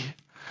me.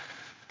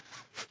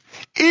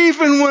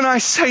 Even when I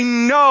say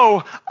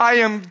no, I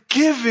am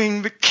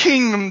giving the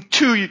kingdom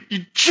to you.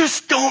 You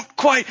just don't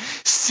quite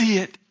see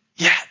it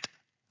yet.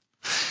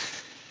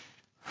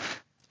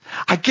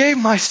 I gave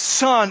my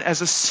son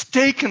as a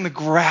stake in the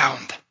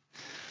ground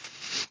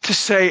to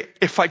say,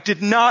 if I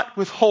did not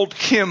withhold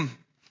him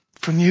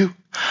from you,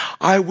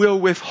 I will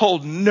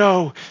withhold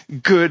no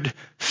good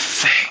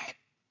thing.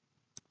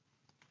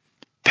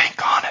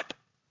 Bank on it.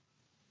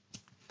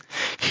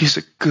 He's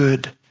a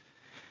good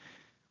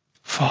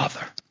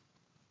Father.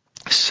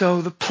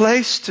 So the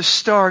place to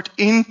start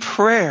in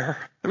prayer,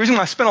 the reason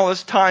why I spent all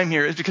this time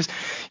here is because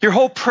your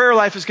whole prayer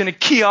life is going to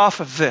key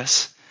off of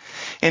this.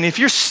 And if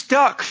you're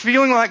stuck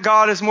feeling like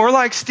God is more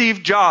like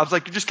Steve Jobs,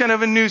 like you're just kind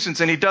of a nuisance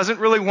and he doesn't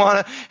really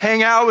want to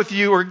hang out with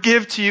you or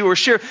give to you or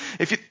share,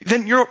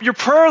 then your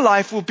prayer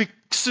life will be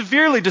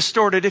severely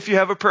distorted if you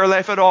have a prayer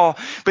life at all.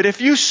 But if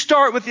you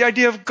start with the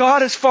idea of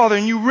God as Father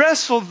and you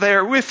wrestle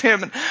there with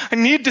him, and I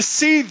need to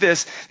see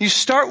this, you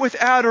start with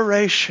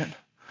adoration,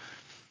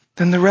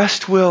 then the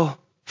rest will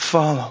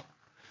follow.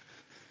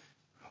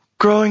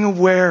 Growing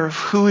aware of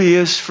who he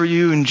is for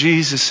you in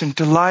Jesus and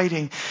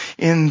delighting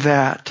in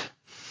that.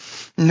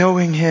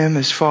 Knowing him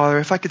as Father.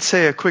 If I could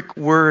say a quick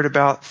word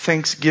about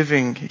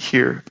Thanksgiving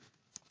here.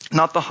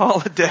 Not the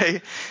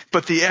holiday,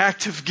 but the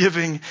act of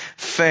giving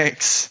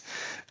thanks.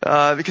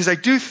 Because I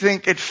do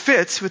think it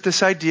fits with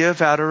this idea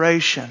of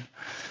adoration.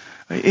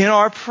 In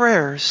our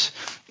prayers,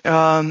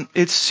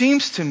 it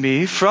seems to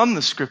me from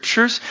the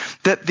scriptures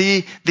that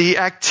the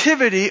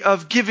activity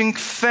of giving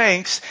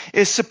thanks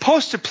is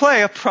supposed to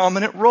play a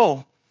prominent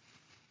role.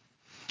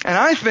 And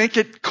I think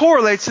it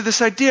correlates to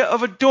this idea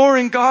of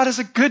adoring God as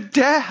a good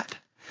dad.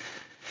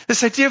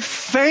 This idea of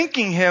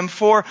thanking him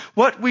for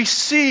what we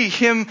see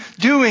him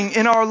doing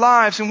in our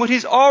lives and what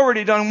he's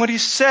already done and what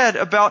he's said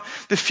about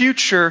the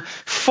future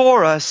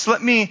for us.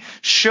 Let me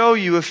show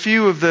you a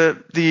few of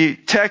the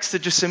texts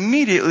that just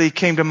immediately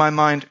came to my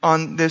mind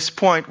on this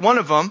point. One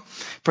of them,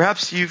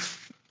 perhaps you'd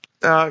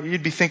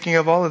be thinking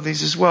of all of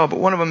these as well, but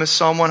one of them is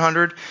Psalm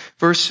 100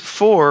 verse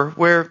 4,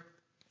 where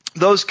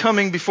those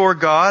coming before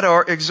God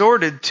are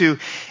exhorted to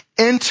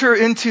enter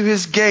into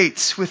his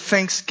gates with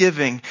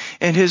thanksgiving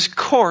and his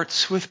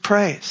courts with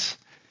praise.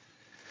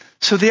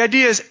 So the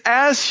idea is,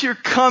 as you're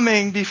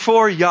coming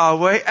before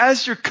Yahweh,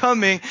 as you're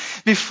coming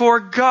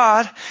before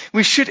God,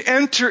 we should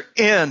enter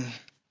in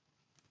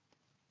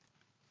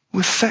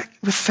with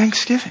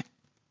thanksgiving,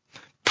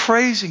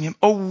 praising him,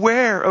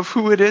 aware of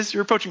who it is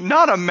you're approaching.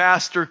 Not a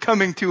master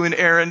coming to an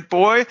errand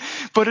boy,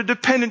 but a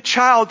dependent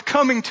child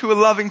coming to a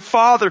loving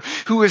father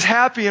who is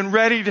happy and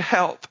ready to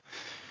help.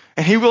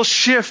 And he will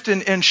shift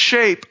and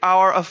shape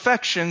our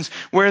affections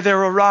where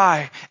they're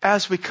awry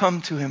as we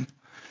come to him.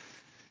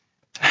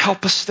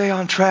 Help us stay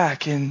on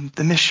track in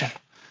the mission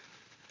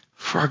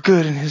for our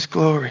good and his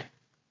glory.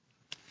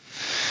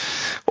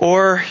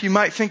 Or you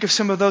might think of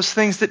some of those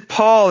things that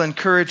Paul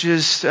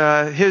encourages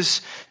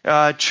his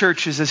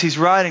churches as he's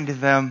writing to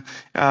them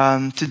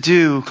to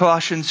do.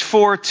 Colossians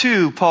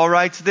 4:2, Paul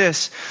writes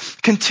this,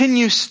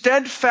 "Continue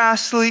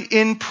steadfastly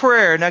in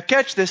prayer." Now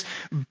catch this,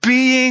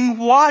 "being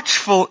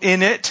watchful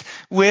in it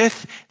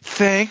with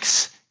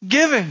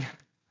thanksgiving."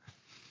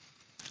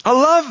 I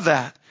love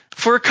that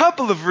for a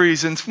couple of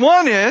reasons.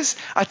 One is,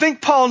 I think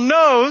Paul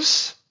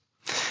knows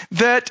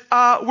that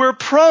we're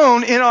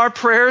prone in our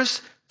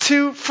prayers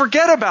to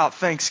forget about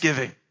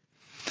thanksgiving.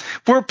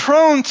 We're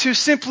prone to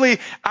simply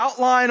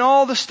outline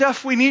all the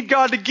stuff we need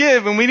God to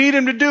give and we need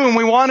him to do and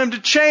we want him to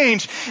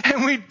change.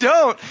 And we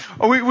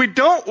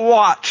don't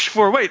watch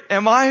for, wait,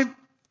 am I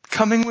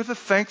coming with a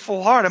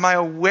thankful heart? Am I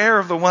aware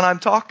of the one I'm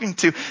talking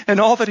to and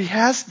all that he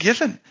has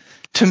given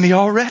to me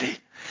already?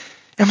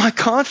 Am I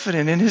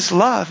confident in his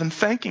love and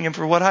thanking him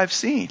for what I've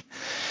seen?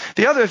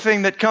 The other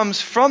thing that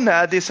comes from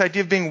that, this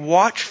idea of being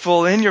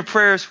watchful in your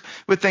prayers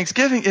with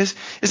thanksgiving is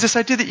this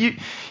idea that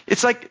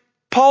it's like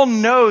Paul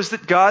knows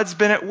that God's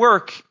been at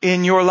work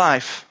in your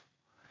life.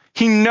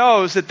 He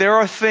knows that there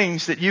are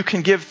things that you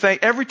can give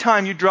thanks. Every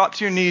time you drop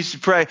to your knees to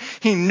pray,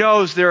 he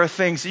knows there are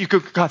things that you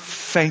could, God,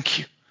 thank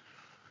you.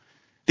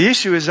 The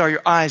issue is, are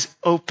your eyes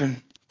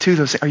open to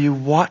those things? Are you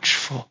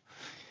watchful?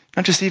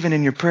 Not just even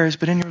in your prayers,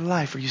 but in your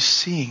life. Are you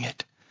seeing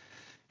it?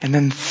 And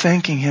then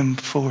thanking him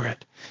for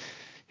it.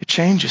 It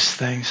changes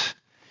things.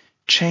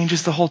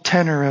 Changes the whole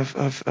tenor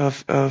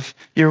of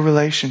your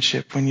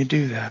relationship when you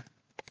do that.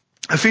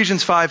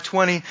 Ephesians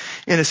 5:20,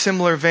 in a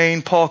similar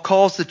vein, Paul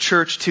calls the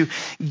church to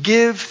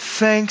give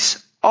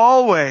thanks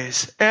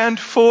always and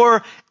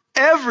for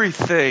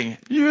everything.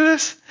 You hear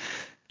this?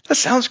 That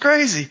sounds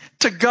crazy.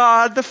 To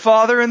God the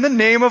Father in the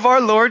name of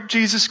our Lord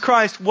Jesus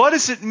Christ. What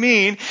does it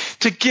mean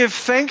to give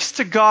thanks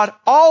to God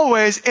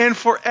always and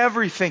for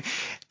everything?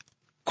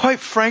 Quite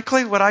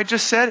frankly, what I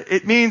just said,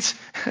 it means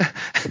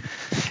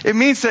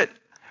that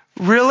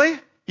really,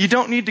 you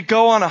don't need to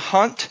go on a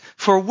hunt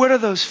for what are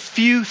those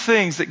few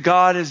things that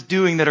God is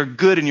doing that are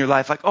good in your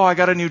life. Like, oh, I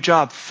got a new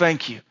job.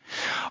 Thank you.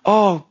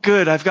 Oh,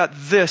 good. I've got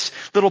this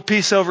little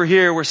piece over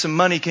here where some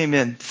money came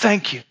in.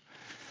 Thank you.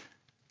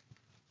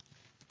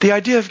 The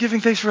idea of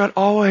giving thanks for God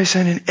always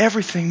and in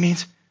everything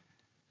means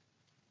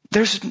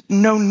there's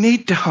no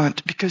need to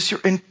hunt because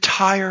your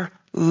entire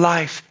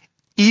life,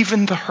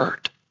 even the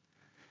hurt,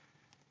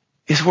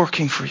 is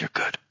working for your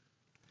good.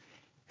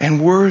 And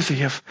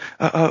worthy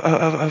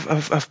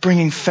of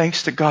bringing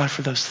thanks to God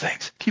for those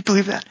things. Can you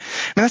believe that?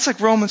 I mean, that's like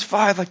Romans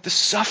 5, like the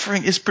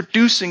suffering is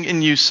producing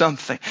in you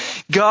something.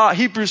 God,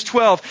 Hebrews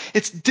 12,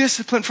 it's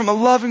discipline from a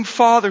loving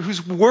Father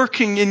who's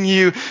working in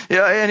you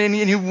and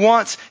he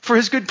wants for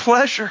his good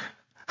pleasure.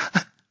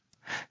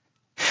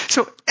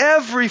 So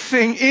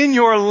everything in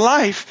your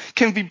life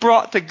can be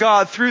brought to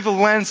God through the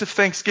lens of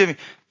thanksgiving.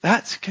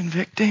 That's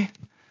convicting,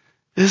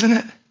 isn't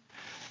it?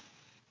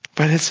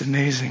 But it's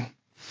amazing.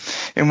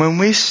 And when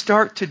we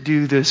start to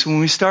do this, when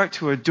we start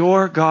to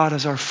adore God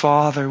as our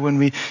Father, when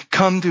we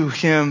come to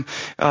him,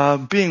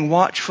 being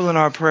watchful in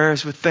our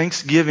prayers with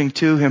thanksgiving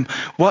to him,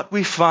 what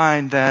we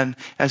find then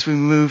as we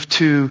move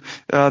to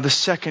the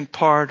second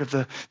part of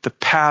the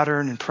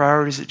pattern and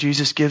priorities that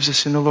Jesus gives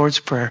us in the Lord's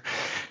Prayer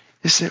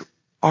is that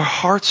our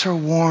hearts are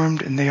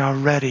warmed and they are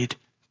readied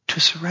to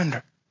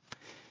surrender.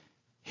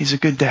 He's a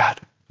good dad.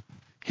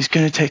 He's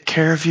going to take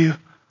care of you.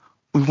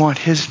 We want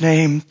his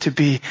name to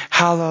be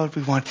hallowed.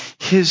 We want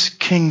his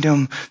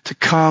kingdom to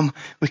come.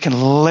 We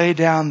can lay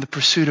down the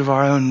pursuit of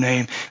our own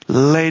name,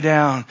 lay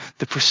down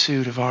the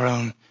pursuit of our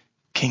own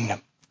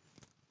kingdom.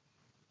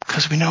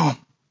 Because we know him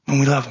and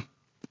we love him.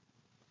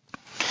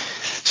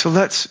 So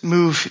let's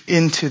move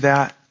into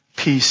that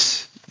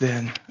piece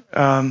then.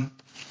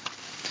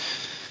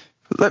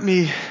 Let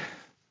me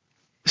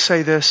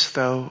say this,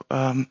 though,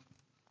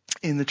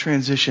 in the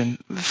transition.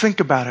 Think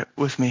about it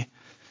with me.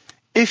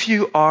 If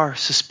you are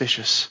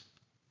suspicious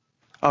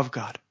of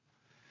God,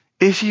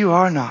 if you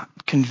are not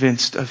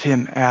convinced of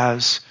him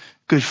as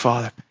good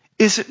Father,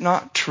 is it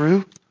not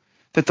true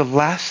that the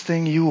last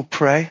thing you will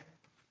pray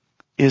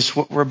is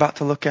what we're about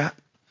to look at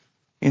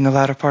in the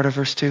latter part of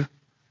verse 2?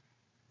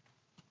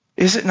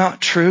 Is it not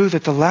true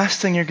that the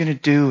last thing you're going to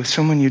do with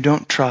someone you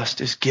don't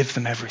trust is give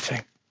them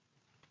everything?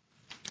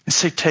 And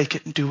say, take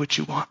it and do what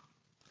you want.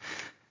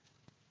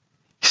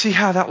 See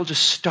how that will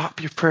just stop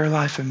your prayer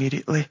life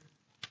immediately?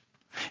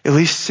 At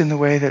least in the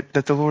way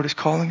that the Lord is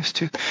calling us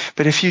to.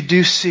 But if you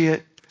do see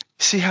it,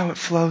 see how it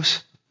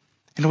flows.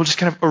 And it will just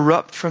kind of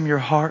erupt from your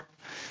heart.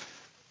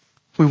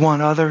 We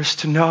want others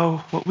to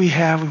know what we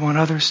have. We want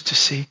others to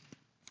see.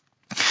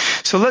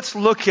 So let's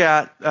look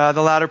at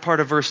the latter part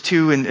of verse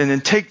 2 and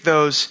then take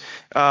those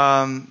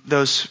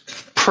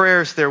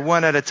prayers there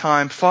one at a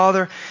time.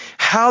 Father,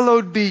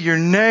 hallowed be your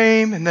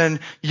name, and then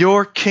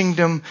your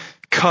kingdom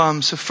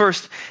come. So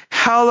first,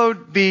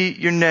 hallowed be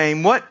your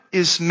name. What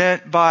is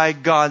meant by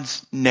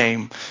God's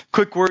name?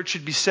 Quick word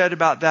should be said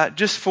about that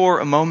just for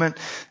a moment.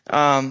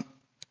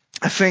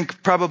 I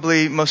think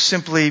probably most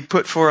simply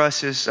put for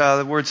us is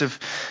the words of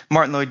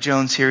Martin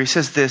Lloyd-Jones here. He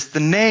says this: the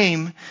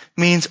name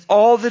means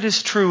all that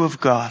is true of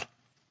God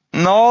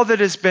and all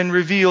that has been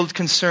revealed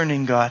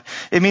concerning God.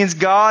 It means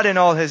God in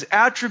all his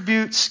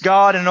attributes,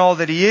 God in all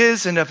that he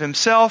is and of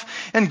himself,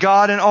 and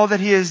God in all that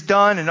he has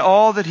done and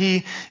all that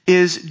he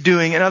is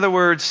doing. In other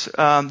words,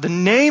 the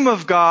name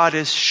of God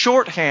is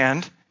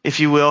shorthand, if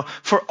you will,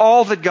 for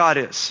all that God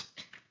is.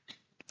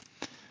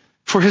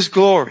 For his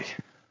glory.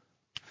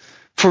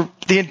 For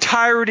the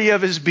entirety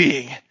of his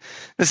being.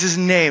 This is His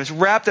name. It's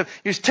wrapped up.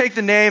 You just take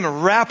the name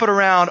and wrap it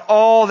around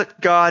all that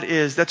God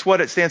is. That's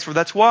what it stands for.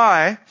 That's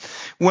why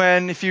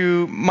when, if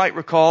you might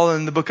recall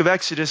in the book of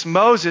Exodus,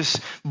 Moses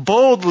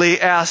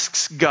boldly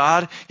asks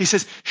God, he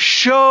says,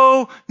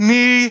 show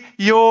me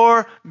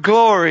your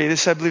glory.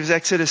 This, I believe, is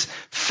Exodus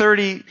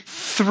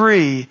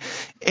 33.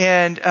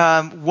 And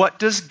what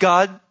does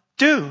God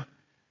do?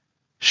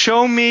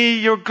 Show me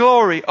your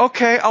glory.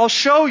 Okay, I'll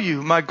show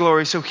you my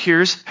glory. So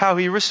here's how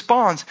He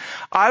responds.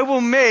 I will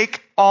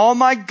make all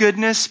my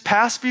goodness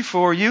pass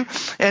before you,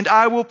 and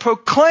I will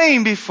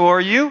proclaim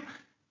before you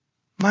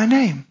my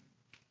name.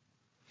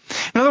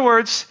 In other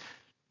words,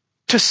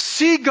 to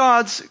see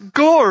God's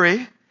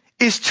glory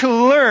is to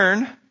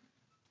learn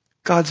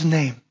God's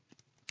name.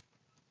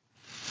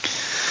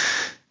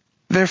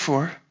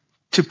 Therefore,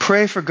 to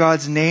pray for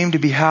God's name to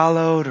be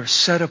hallowed or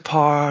set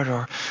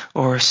apart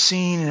or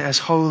seen as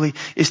holy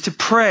is to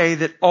pray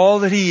that all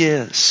that He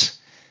is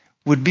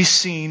would be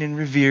seen and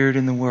revered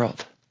in the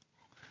world.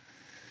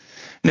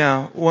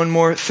 Now, one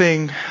more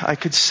thing I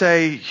could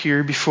say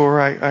here before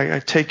I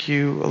take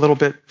you a little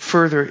bit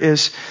further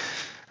is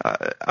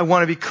I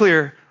want to be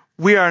clear.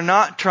 We are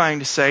not trying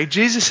to say,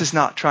 Jesus is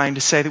not trying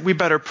to say that we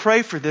better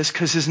pray for this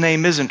because His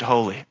name isn't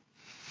holy.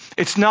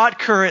 It's not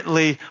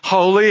currently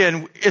holy,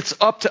 and it's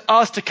up to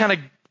us to kind of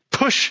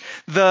push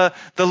the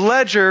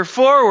ledger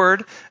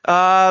forward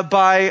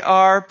by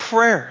our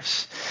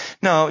prayers.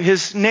 No,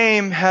 His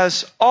name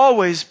has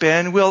always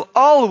been, will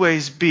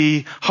always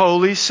be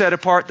holy, set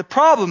apart. The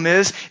problem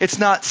is, it's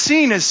not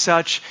seen as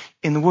such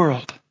in the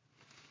world.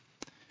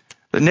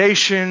 The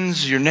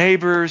nations, your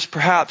neighbors,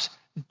 perhaps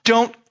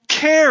don't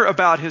care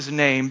about His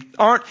name,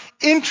 aren't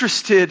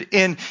interested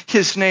in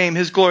His name,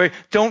 His glory,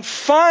 don't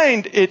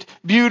find it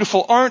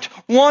beautiful, aren't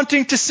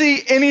wanting to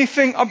see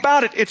anything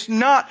about it. It's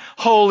not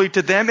holy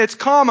to them. It's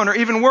common, or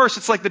even worse,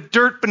 it's like the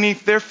dirt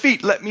beneath their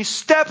feet. Let me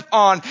step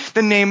on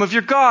the name of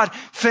your God.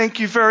 Thank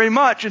you very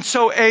much. And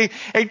so a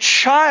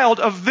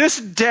child of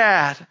this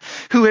dad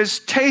who has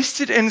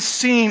tasted and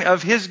seen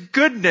of His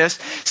goodness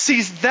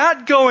sees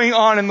that going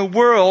on in the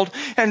world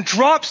and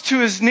drops to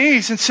his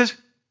knees and says,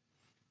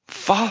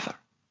 Father,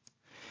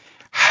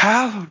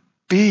 hallowed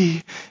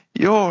be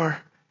your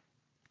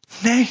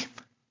name.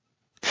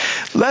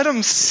 Let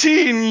them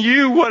see in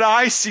you what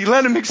I see.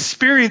 Let them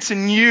experience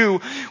in you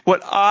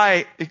what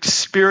I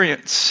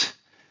experience.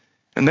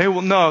 And they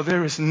will know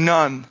there is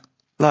none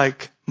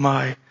like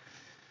my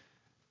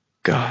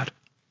God.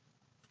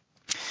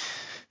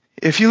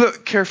 If you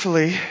look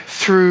carefully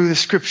through the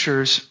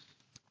Scriptures,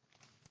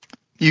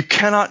 you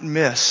cannot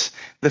miss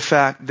the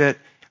fact that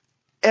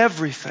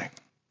everything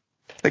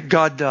that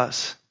God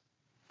does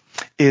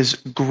is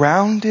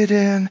grounded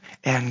in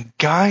and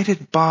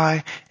guided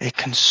by a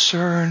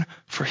concern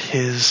for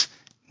His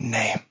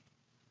name.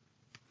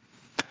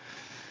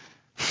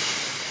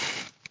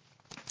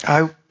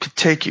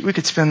 We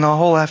could spend the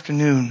whole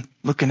afternoon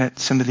looking at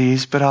some of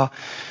these, but I'll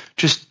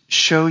just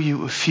show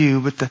you a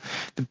few. But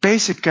the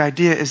basic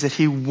idea is that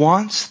He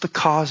wants the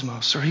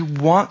cosmos, or He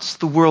wants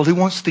the world, He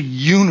wants the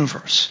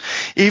universe,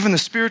 even the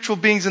spiritual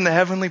beings in the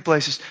heavenly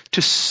places,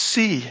 to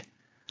see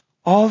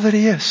all that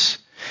He is.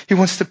 He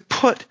wants to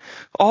put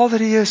all that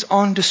He is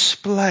on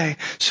display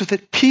so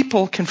that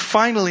people can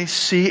finally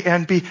see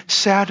and be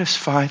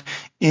satisfied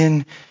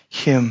in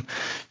Him.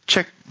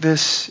 Check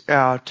this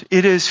out.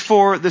 It is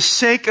for the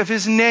sake of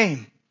His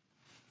name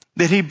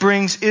that He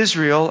brings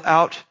Israel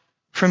out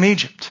from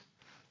Egypt.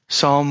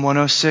 Psalm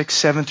 106,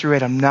 7 through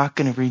 8. I'm not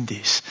going to read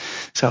these.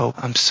 So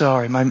I'm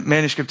sorry. My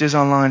manuscript is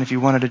online if you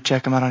wanted to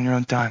check them out on your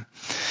own time.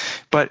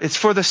 But it's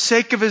for the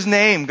sake of His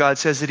name, God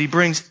says, that He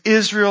brings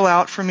Israel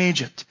out from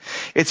Egypt.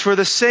 It's for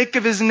the sake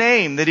of His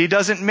name that He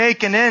doesn't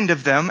make an end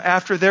of them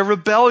after their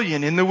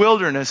rebellion in the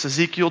wilderness,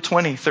 Ezekiel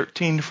 20,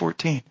 13 to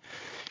 14.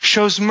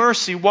 Shows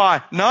mercy.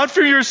 Why? Not for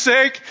your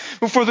sake,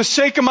 but for the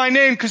sake of my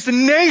name, because the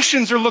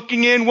nations are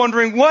looking in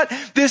wondering what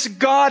this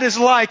God is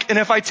like. And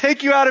if I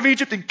take you out of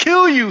Egypt and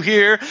kill you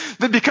here,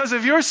 that because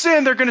of your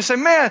sin, they're going to say,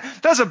 man,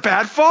 that's a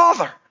bad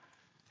father.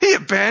 He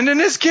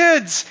abandoned his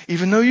kids,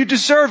 even though you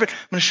deserve it. I'm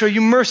going to show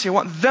you mercy. I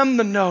want them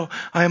to know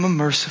I am a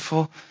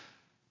merciful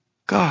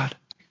God.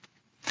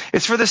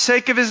 It's for the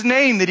sake of His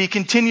name that He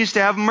continues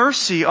to have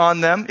mercy on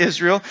them,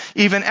 Israel,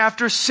 even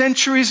after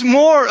centuries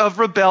more of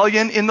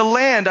rebellion in the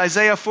land,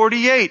 Isaiah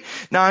 48,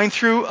 9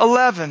 through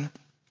 11.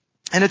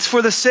 And it's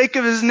for the sake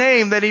of His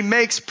name that He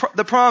makes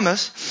the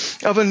promise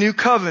of a new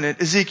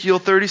covenant, Ezekiel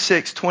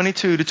 36,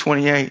 22 to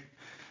 28. He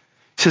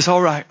says,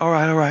 all right.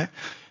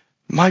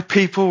 My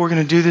people, we're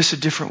going to do this a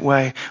different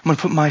way. I'm going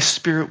to put my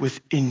Spirit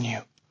within you.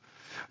 I'm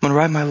going to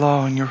write my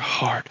law in your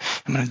heart.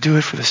 I'm going to do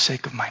it for the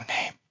sake of my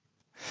name.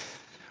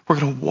 We're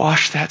going to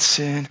wash that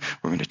sin.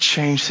 We're going to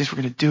change things.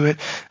 We're going to do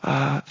it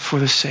for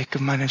the sake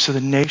of my name. So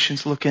the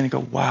nations look in and go,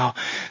 wow,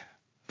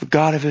 the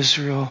God of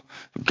Israel,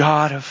 the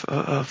God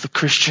of the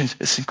Christians,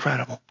 it's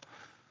incredible.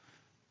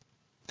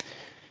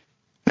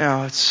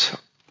 Now, it's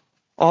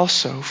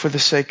also for the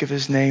sake of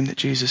His name that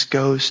Jesus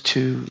goes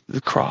to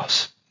the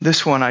cross.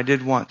 This one I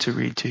did want to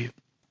read to you.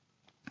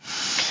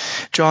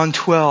 John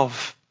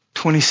 12,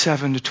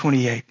 27 to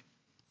 28.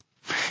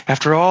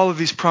 After all of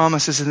these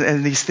promises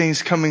and these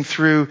things coming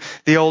through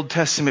the Old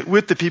Testament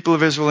with the people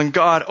of Israel and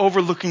God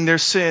overlooking their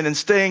sin and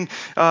staying,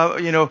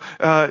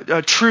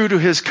 true to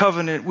his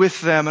covenant with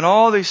them and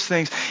all these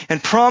things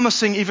and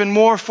promising even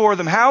more for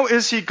them. How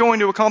is he going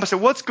to accomplish it?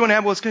 What's going to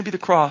happen? Well, it's going to be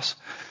the cross.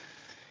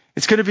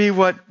 It's going to be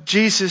what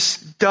Jesus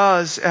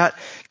does at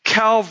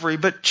Calvary.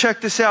 But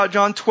check this out,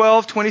 John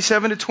 12,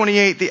 27 to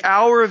 28. The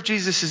hour of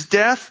Jesus'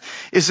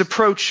 death is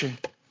approaching.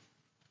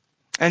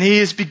 And he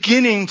is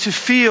beginning to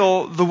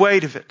feel the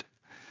weight of it.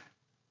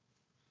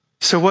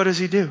 So what does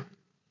he do?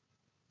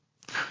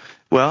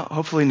 Well,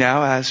 hopefully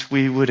now, as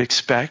we would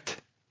expect,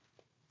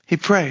 he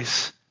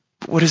prays.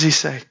 What does he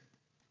say?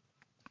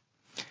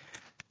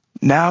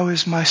 Now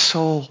is my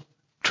soul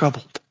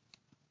troubled.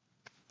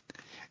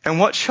 And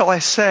what shall I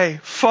say?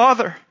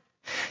 Father,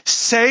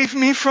 save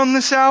me from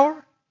this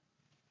hour.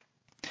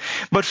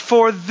 But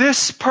for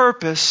this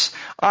purpose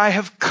I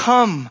have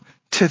come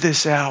to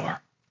this hour.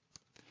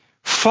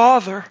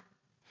 Father,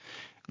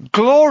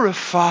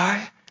 glorify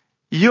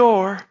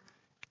your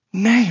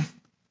name.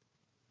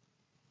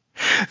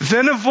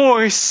 Then a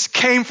voice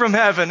came from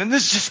heaven, and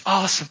this is just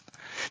awesome.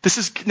 This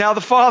is now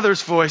the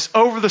Father's voice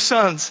over the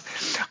Son's.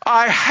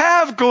 I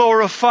have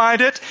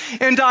glorified it,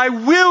 and I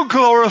will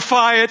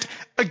glorify it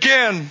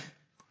again.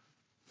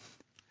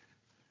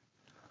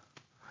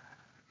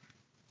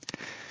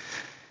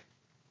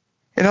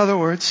 In other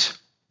words,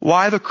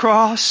 why the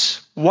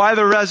cross? Why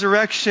the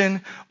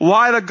resurrection?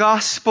 Why the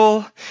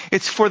gospel?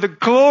 It's for the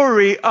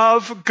glory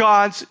of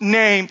God's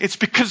name. It's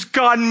because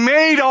God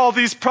made all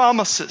these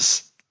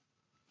promises.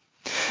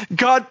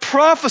 God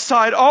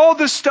prophesied all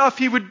this stuff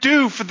he would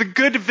do for the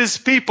good of his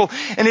people.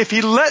 And if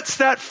he lets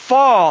that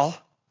fall,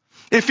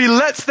 if he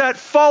lets that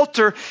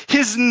falter,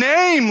 his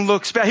name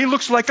looks bad. He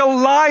looks like a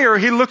liar.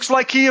 He looks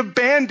like he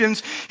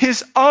abandons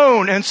his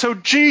own. And so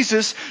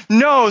Jesus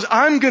knows,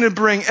 I'm going to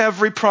bring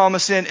every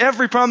promise in.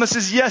 Every promise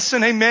is yes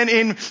and amen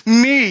in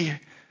me.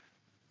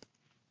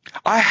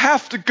 I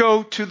have to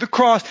go to the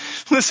cross.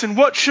 Listen,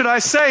 what should I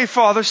say,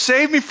 Father?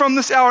 Save me from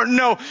this hour?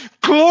 No,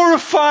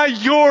 glorify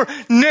your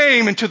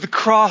name. And to the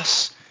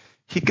cross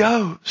he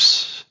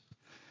goes.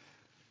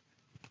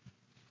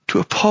 To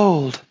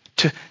uphold,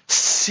 to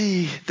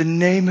see the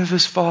name of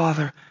his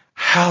Father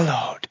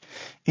hallowed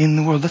in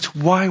the world. That's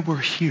why we're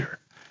here.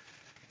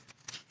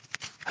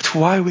 That's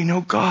why we know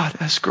God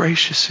as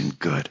gracious and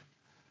good.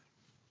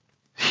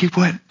 He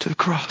went to the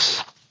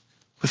cross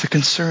with a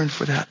concern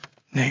for that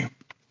name.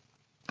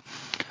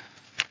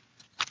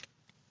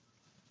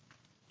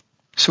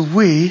 So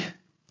we,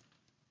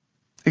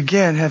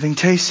 again, having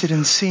tasted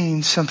and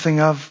seen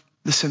something of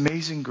this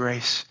amazing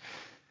grace,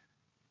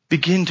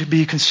 begin to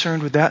be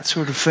concerned with that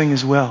sort of thing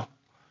as well.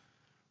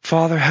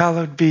 Father,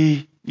 hallowed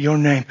be your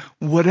name,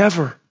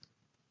 whatever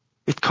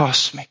it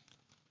costs me.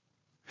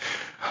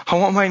 I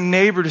want my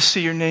neighbor to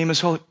see your name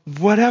as holy,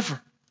 whatever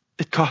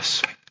it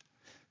costs me.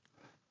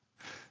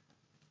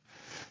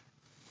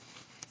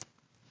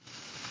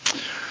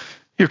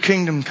 Your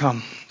kingdom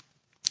come.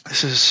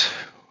 This is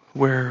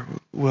where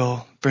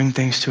we'll bring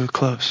things to a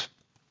close.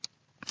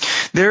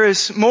 There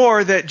is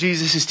more that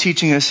Jesus is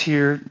teaching us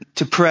here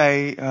to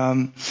pray,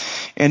 and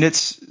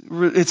it's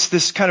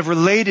this kind of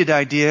related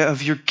idea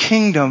of your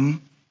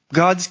kingdom,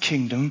 God's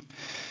kingdom,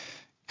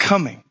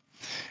 coming.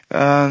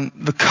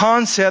 The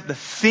concept, the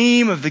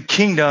theme of the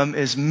kingdom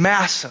is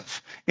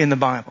massive in the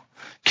Bible.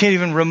 Can't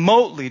even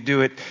remotely do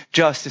it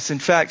justice. In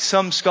fact,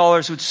 some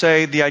scholars would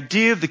say the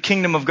idea of the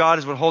kingdom of God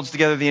is what holds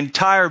together the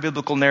entire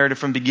biblical narrative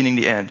from beginning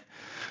to end.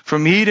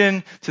 From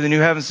Eden to the new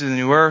heavens to the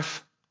new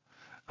earth,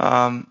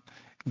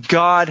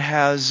 God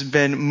has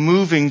been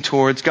moving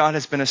towards, God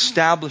has been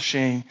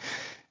establishing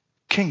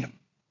kingdom.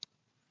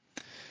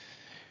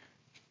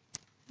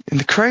 And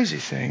the crazy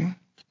thing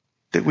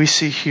that we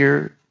see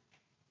here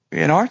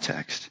in our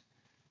text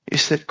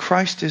is that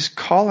Christ is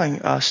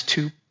calling us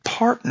to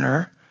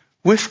partner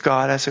with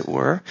God, as it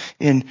were,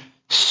 in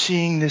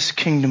seeing this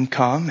kingdom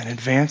come and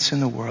advance in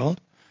the world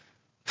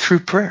through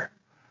prayer.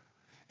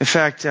 In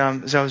fact,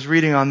 as I was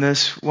reading on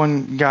this,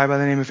 one guy by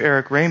the name of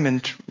Eric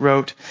Raymond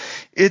wrote,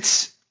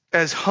 it's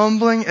as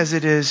humbling as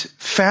it is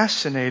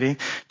fascinating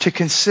to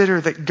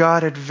consider that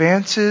God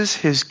advances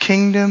his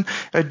kingdom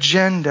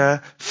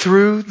agenda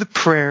through the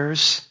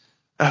prayers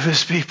of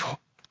his people.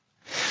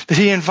 That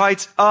he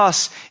invites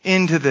us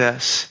into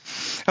this.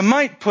 I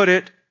might put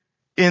it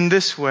in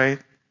this way.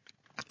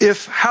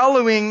 If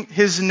hallowing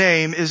his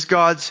name is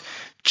God's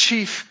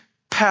chief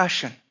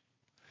passion,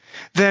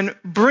 then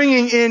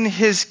bringing in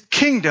his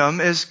kingdom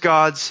is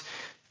God's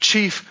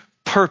chief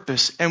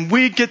purpose. And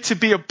we get to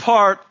be a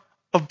part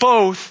of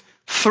both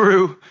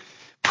through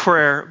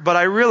prayer. But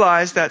I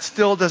realize that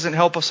still doesn't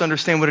help us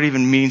understand what it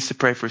even means to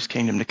pray for his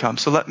kingdom to come.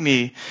 So let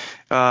me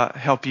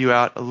help you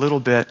out a little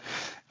bit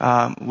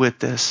with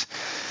this.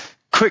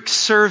 Quick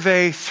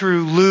survey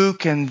through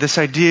Luke and this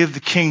idea of the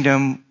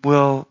kingdom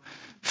will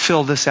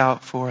fill this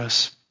out for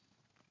us.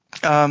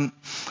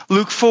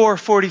 Luke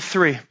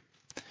 4:43.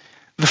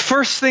 The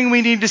first thing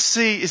we need to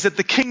see is that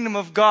the kingdom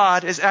of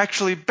God is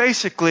actually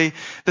basically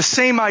the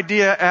same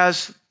idea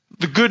as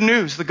the good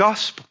news, the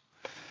gospel.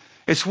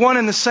 It's one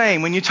and the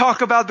same. When you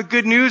talk about the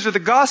good news or the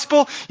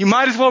gospel, you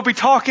might as well be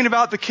talking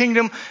about the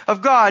kingdom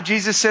of God.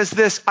 Jesus says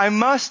this, I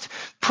must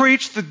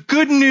preach the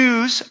good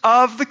news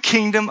of the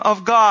kingdom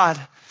of God.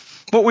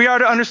 What we are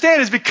to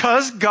understand is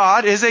because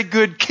God is a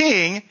good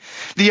king,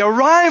 the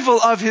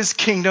arrival of his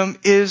kingdom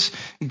is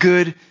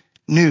good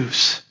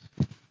news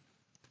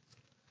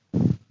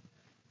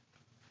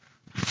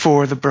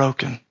for the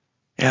broken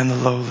and the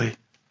lowly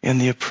and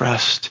the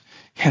oppressed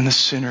and the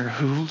sinner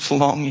who's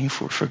longing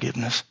for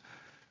forgiveness.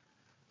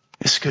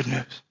 It's good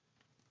news.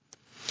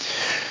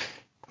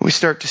 We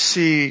start to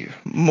see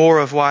more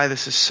of why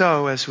this is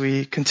so as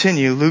we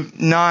continue. Luke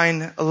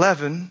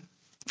 9:11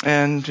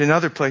 and in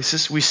other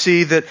places, we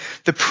see that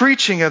the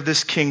preaching of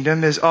this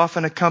kingdom is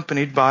often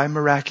accompanied by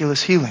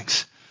miraculous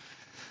healings.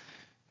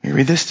 Let me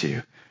read this to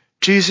you.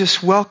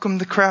 Jesus welcomed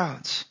the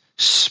crowds,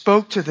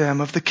 spoke to them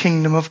of the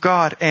kingdom of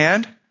God,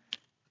 and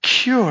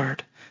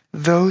cured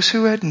those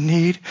who had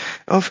need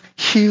of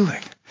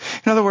healing.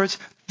 In other words,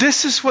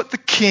 this is what the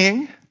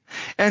king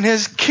and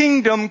his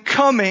kingdom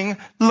coming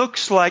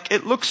looks like.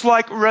 It looks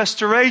like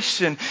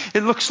restoration.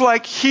 It looks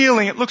like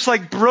healing. It looks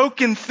like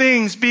broken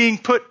things being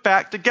put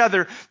back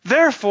together.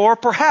 Therefore,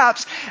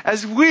 perhaps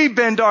as we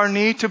bend our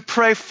knee to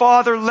pray,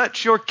 Father,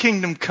 let your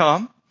kingdom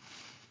come,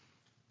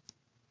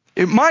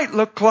 it might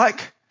look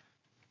like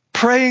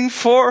praying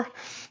for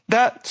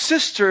that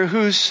sister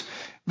who's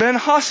been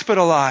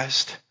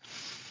hospitalized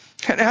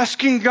and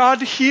asking God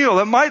to heal.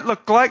 It might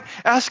look like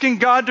asking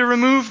God to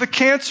remove the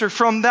cancer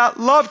from that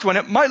loved one.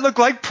 It might look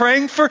like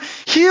praying for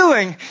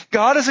healing.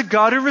 God is a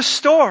God who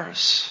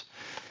restores.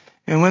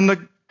 And when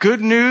the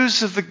good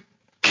news of the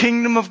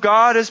kingdom of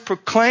God is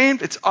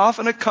proclaimed, it's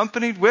often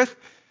accompanied with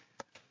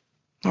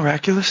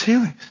miraculous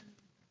healings.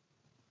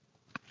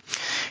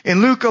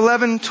 In Luke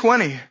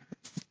 11:20,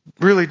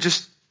 really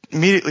just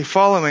immediately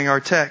following our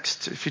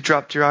text, if you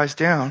dropped your eyes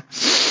down,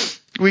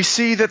 we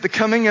see that the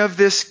coming of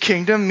this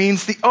kingdom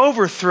means the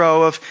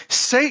overthrow of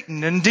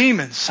Satan and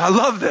demons. I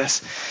love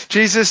this.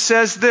 Jesus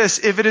says this,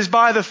 if it is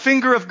by the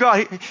finger of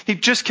God, he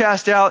just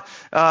cast out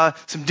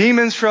some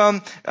demons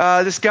from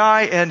this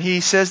guy, and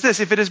he says this,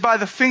 if it is by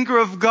the finger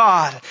of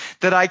God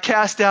that I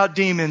cast out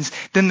demons,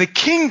 then the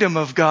kingdom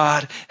of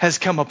God has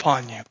come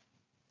upon you.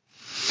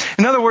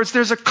 In other words,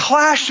 there's a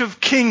clash of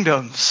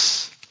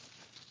kingdoms.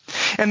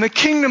 And the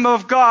kingdom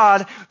of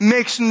God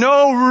makes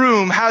no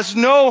room, has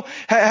no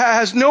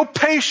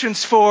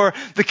patience for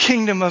the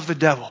kingdom of the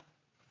devil.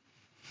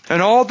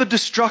 And all the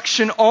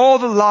destruction, all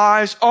the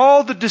lies,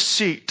 all the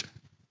deceit.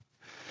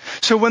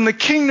 So when the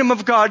kingdom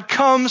of God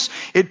comes,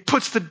 it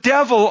puts the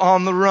devil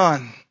on the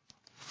run.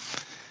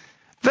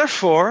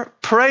 Therefore,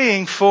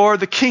 praying for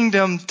the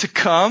kingdom to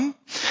come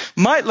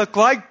might look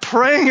like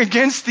praying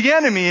against the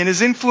enemy and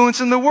his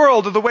influence in the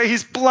world, or the way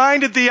he's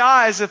blinded the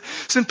eyes of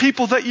some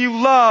people that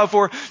you love,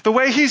 or the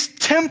way he's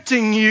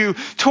tempting you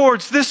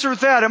towards this or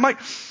that. It might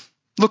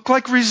look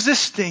like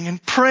resisting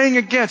and praying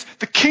against.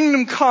 The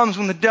kingdom comes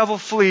when the devil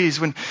flees,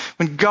 when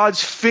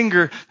God's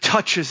finger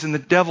touches and the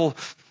devil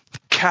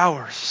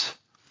cowers.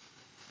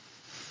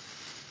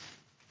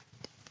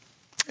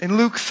 In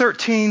Luke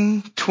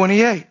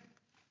 13:28,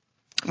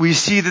 we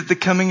see that the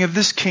coming of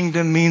this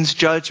kingdom means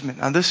judgment.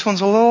 Now this one's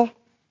a little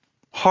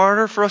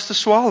harder for us to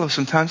swallow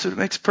sometimes, but it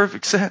makes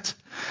perfect sense.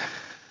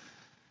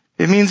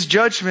 It means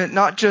judgment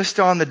not just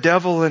on the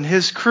devil and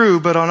his crew,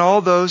 but on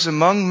all those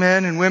among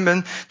men and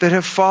women that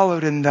have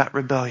followed in that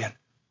rebellion.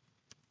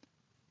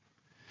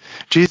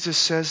 Jesus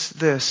says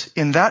this,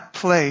 in that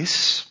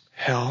place,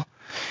 hell,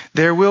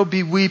 there will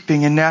be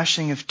weeping and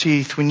gnashing of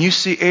teeth when you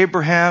see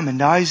Abraham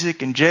and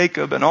Isaac and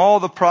Jacob and all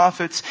the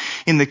prophets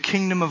in the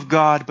kingdom of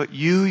God, but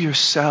you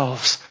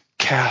yourselves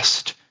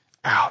cast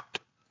out.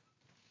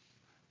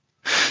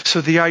 So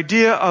the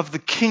idea of the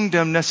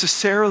kingdom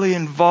necessarily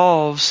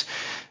involves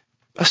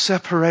a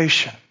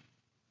separation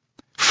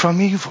from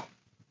evil.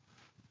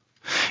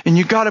 And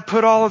you got to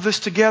put all of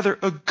this together.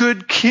 A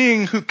good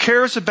king who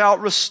cares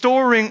about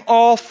restoring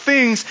all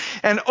things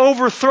and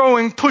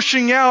overthrowing,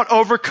 pushing out,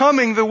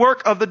 overcoming the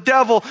work of the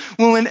devil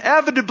will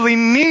inevitably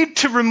need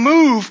to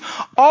remove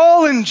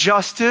all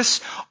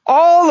injustice,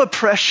 all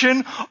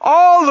oppression,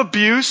 all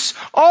abuse,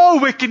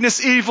 all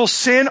wickedness, evil,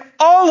 sin,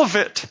 all of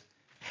it.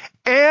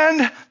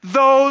 And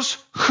those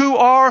who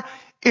are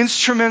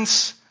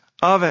instruments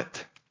of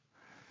it.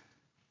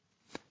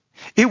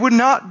 It would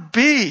not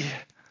be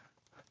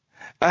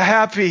a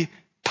happy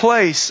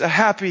place, a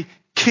happy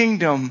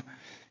kingdom,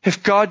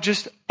 if God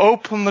just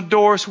opened the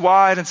doors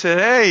wide and said,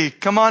 hey,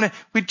 come on in.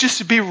 We'd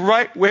just be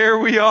right where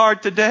we are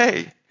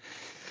today.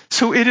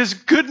 So it is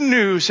good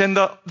news, and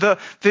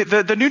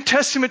the New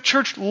Testament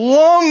church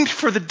longed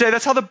for the day.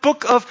 That's how the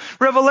book of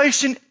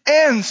Revelation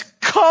ends.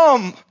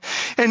 Come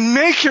and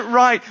make it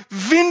right.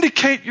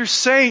 Vindicate your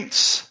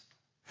saints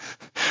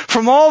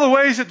from all the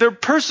ways that they're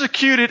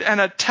persecuted and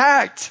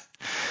attacked.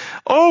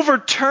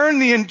 Overturn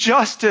the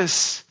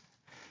injustice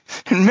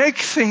and make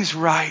things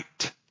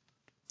right.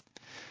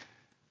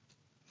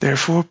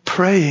 Therefore,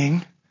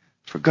 praying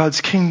for God's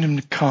kingdom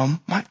to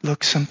come might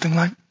look something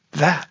like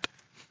that.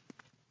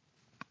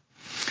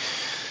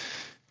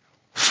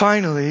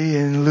 Finally,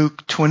 in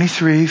Luke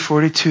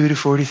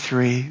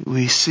 23:42-43,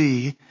 we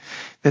see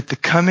that the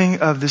coming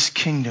of this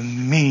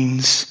kingdom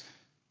means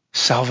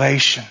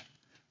salvation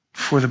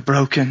for the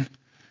broken,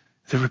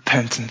 the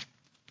repentant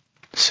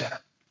sinner.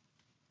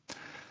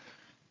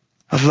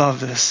 I love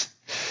this.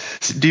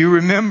 Do you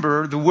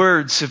remember the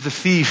words of the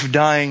thief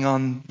dying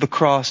on the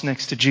cross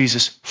next to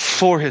Jesus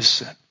for his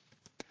sin?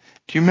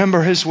 Do you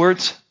remember his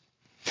words?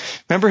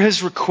 Remember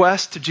his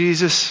request to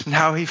Jesus and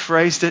how he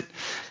phrased it?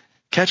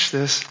 Catch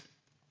this.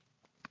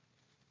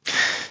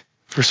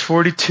 Verse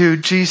 42,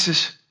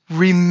 Jesus,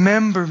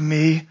 remember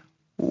me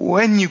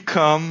when you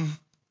come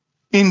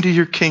into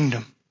your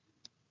kingdom.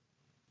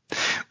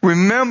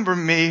 Remember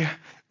me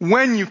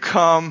when you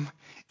come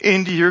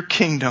into your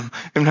kingdom.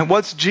 And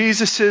what's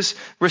Jesus'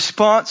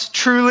 response?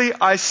 Truly,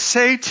 I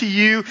say to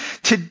you,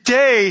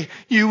 today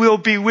you will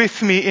be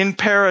with me in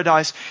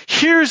paradise.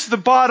 Here's the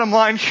bottom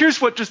line.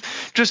 Here's what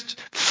just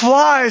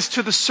flies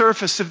to the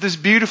surface of this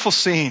beautiful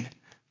scene.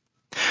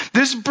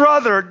 This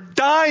brother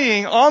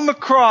dying on the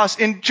cross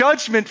in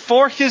judgment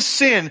for his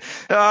sin,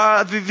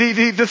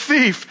 the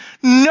thief,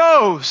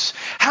 knows,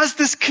 has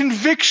this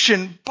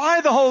conviction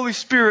by the Holy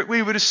Spirit,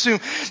 we would assume,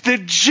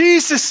 that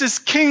Jesus'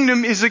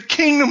 kingdom is a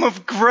kingdom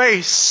of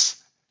grace.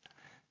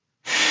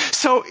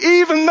 So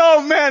even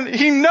though, man,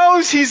 he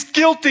knows he's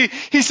guilty,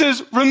 he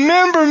says,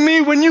 remember me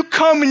when you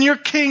come in your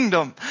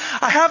kingdom.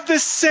 I have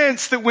this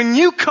sense that when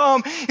you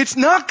come, it's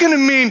not going to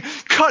mean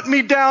cut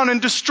me down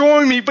and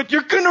destroy me, but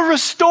you're going to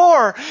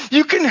restore.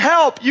 You can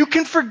help. You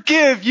can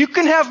forgive. You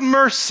can have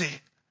mercy.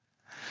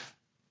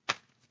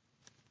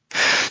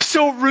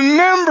 So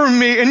remember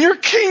me, and your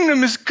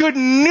kingdom is good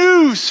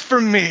news for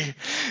me.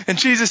 And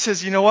Jesus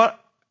says, you know what?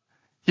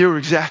 You're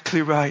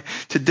exactly right.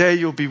 Today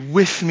you'll be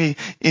with me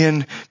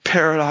in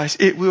paradise.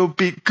 It will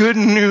be good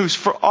news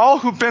for all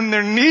who bend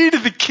their knee to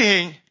the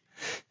King.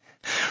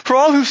 For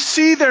all who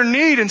see their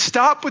need and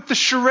stop with the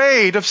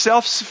charade of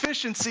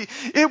self-sufficiency.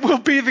 It will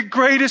be the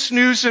greatest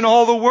news in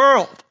all the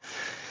world.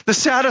 The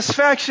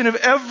satisfaction of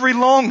every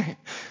longing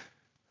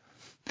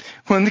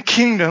when the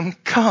kingdom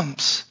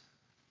comes.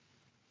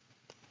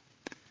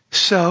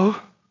 So,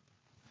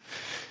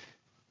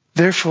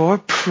 therefore,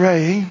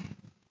 pray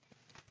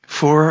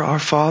for our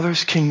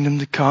Father's kingdom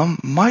to come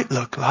might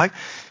look like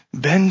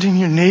bending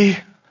your knee,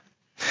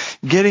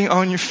 getting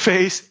on your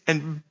face,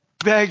 and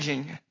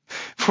begging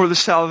for the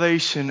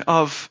salvation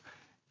of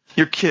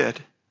your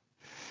kid,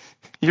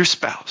 your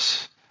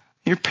spouse,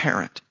 your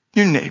parent,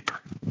 your neighbor.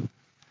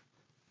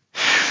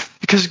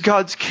 Because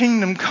God's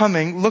kingdom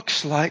coming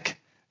looks like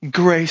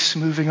grace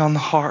moving on the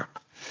heart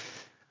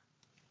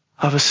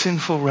of a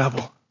sinful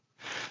rebel,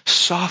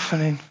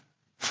 softening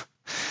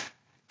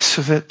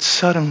so that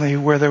suddenly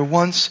where there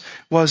once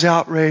was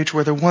outrage,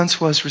 where there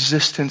once was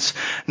resistance,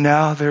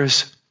 now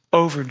there's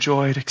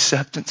overjoyed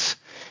acceptance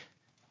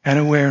and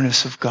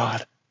awareness of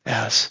God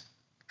as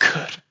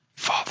good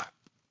Father.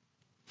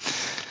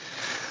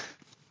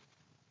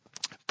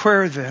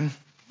 Prayer then,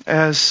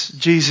 as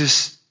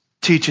Jesus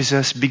teaches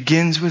us,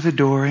 begins with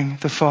adoring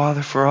the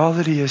Father for all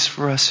that He is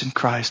for us in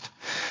Christ.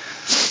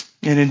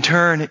 And in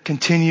turn, it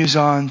continues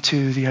on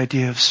to the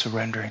idea of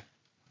surrendering.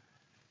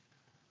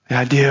 The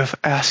idea of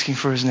asking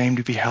for His name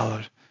to be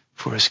hallowed,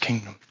 for His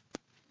kingdom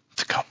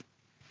to come.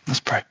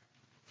 Let's pray.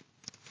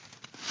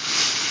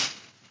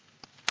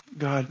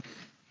 God,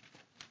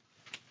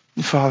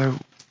 Father,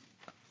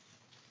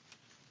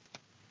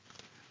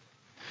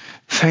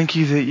 thank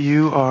you that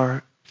you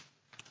are,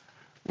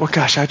 well,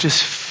 gosh, I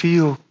just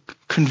feel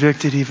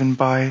convicted even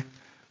by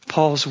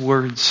Paul's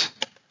words.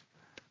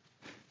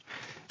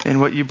 And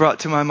what you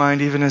brought to my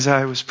mind even as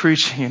I was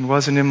preaching and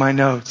wasn't in my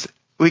notes.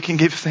 We can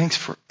give thanks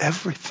for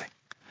everything.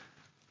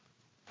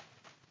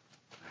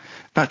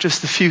 Not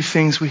just the few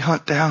things we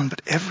hunt down,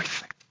 but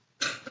everything.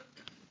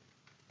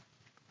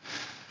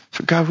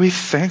 So God, we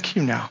thank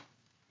you now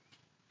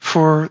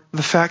for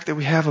the fact that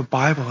we have a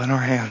Bible in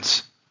our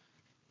hands.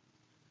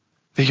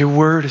 That your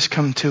word has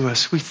come to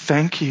us. We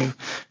thank you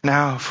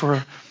now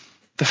for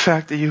the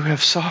fact that you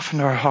have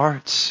softened our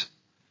hearts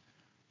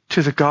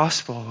to the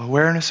gospel,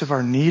 awareness of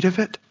our need of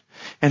it,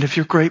 and of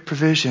your great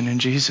provision in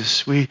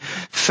Jesus. We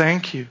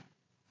thank you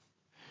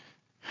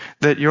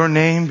that your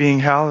name being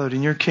hallowed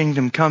and your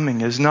kingdom coming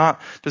does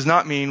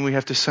not mean we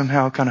have to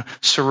somehow kind of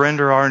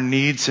surrender our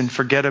needs and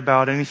forget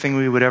about anything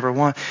we would ever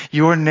want.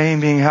 Your name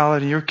being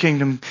hallowed and your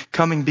kingdom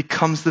coming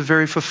becomes the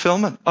very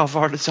fulfillment of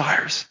our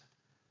desires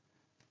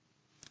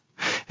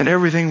and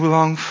everything we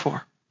long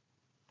for.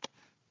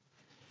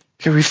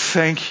 God, we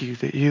thank you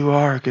that you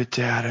are a good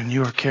dad and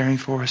you are caring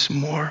for us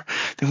more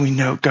than we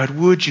know. God,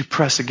 would you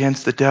press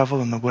against the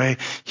devil in the way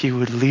he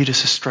would lead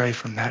us astray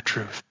from that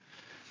truth?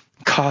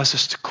 Cause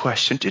us to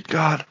question, did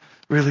God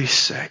really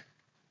say?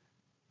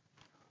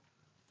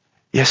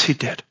 Yes, he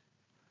did.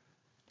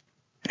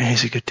 And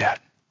he's a good dad.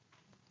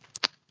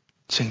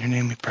 It's in your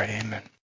name we pray, amen.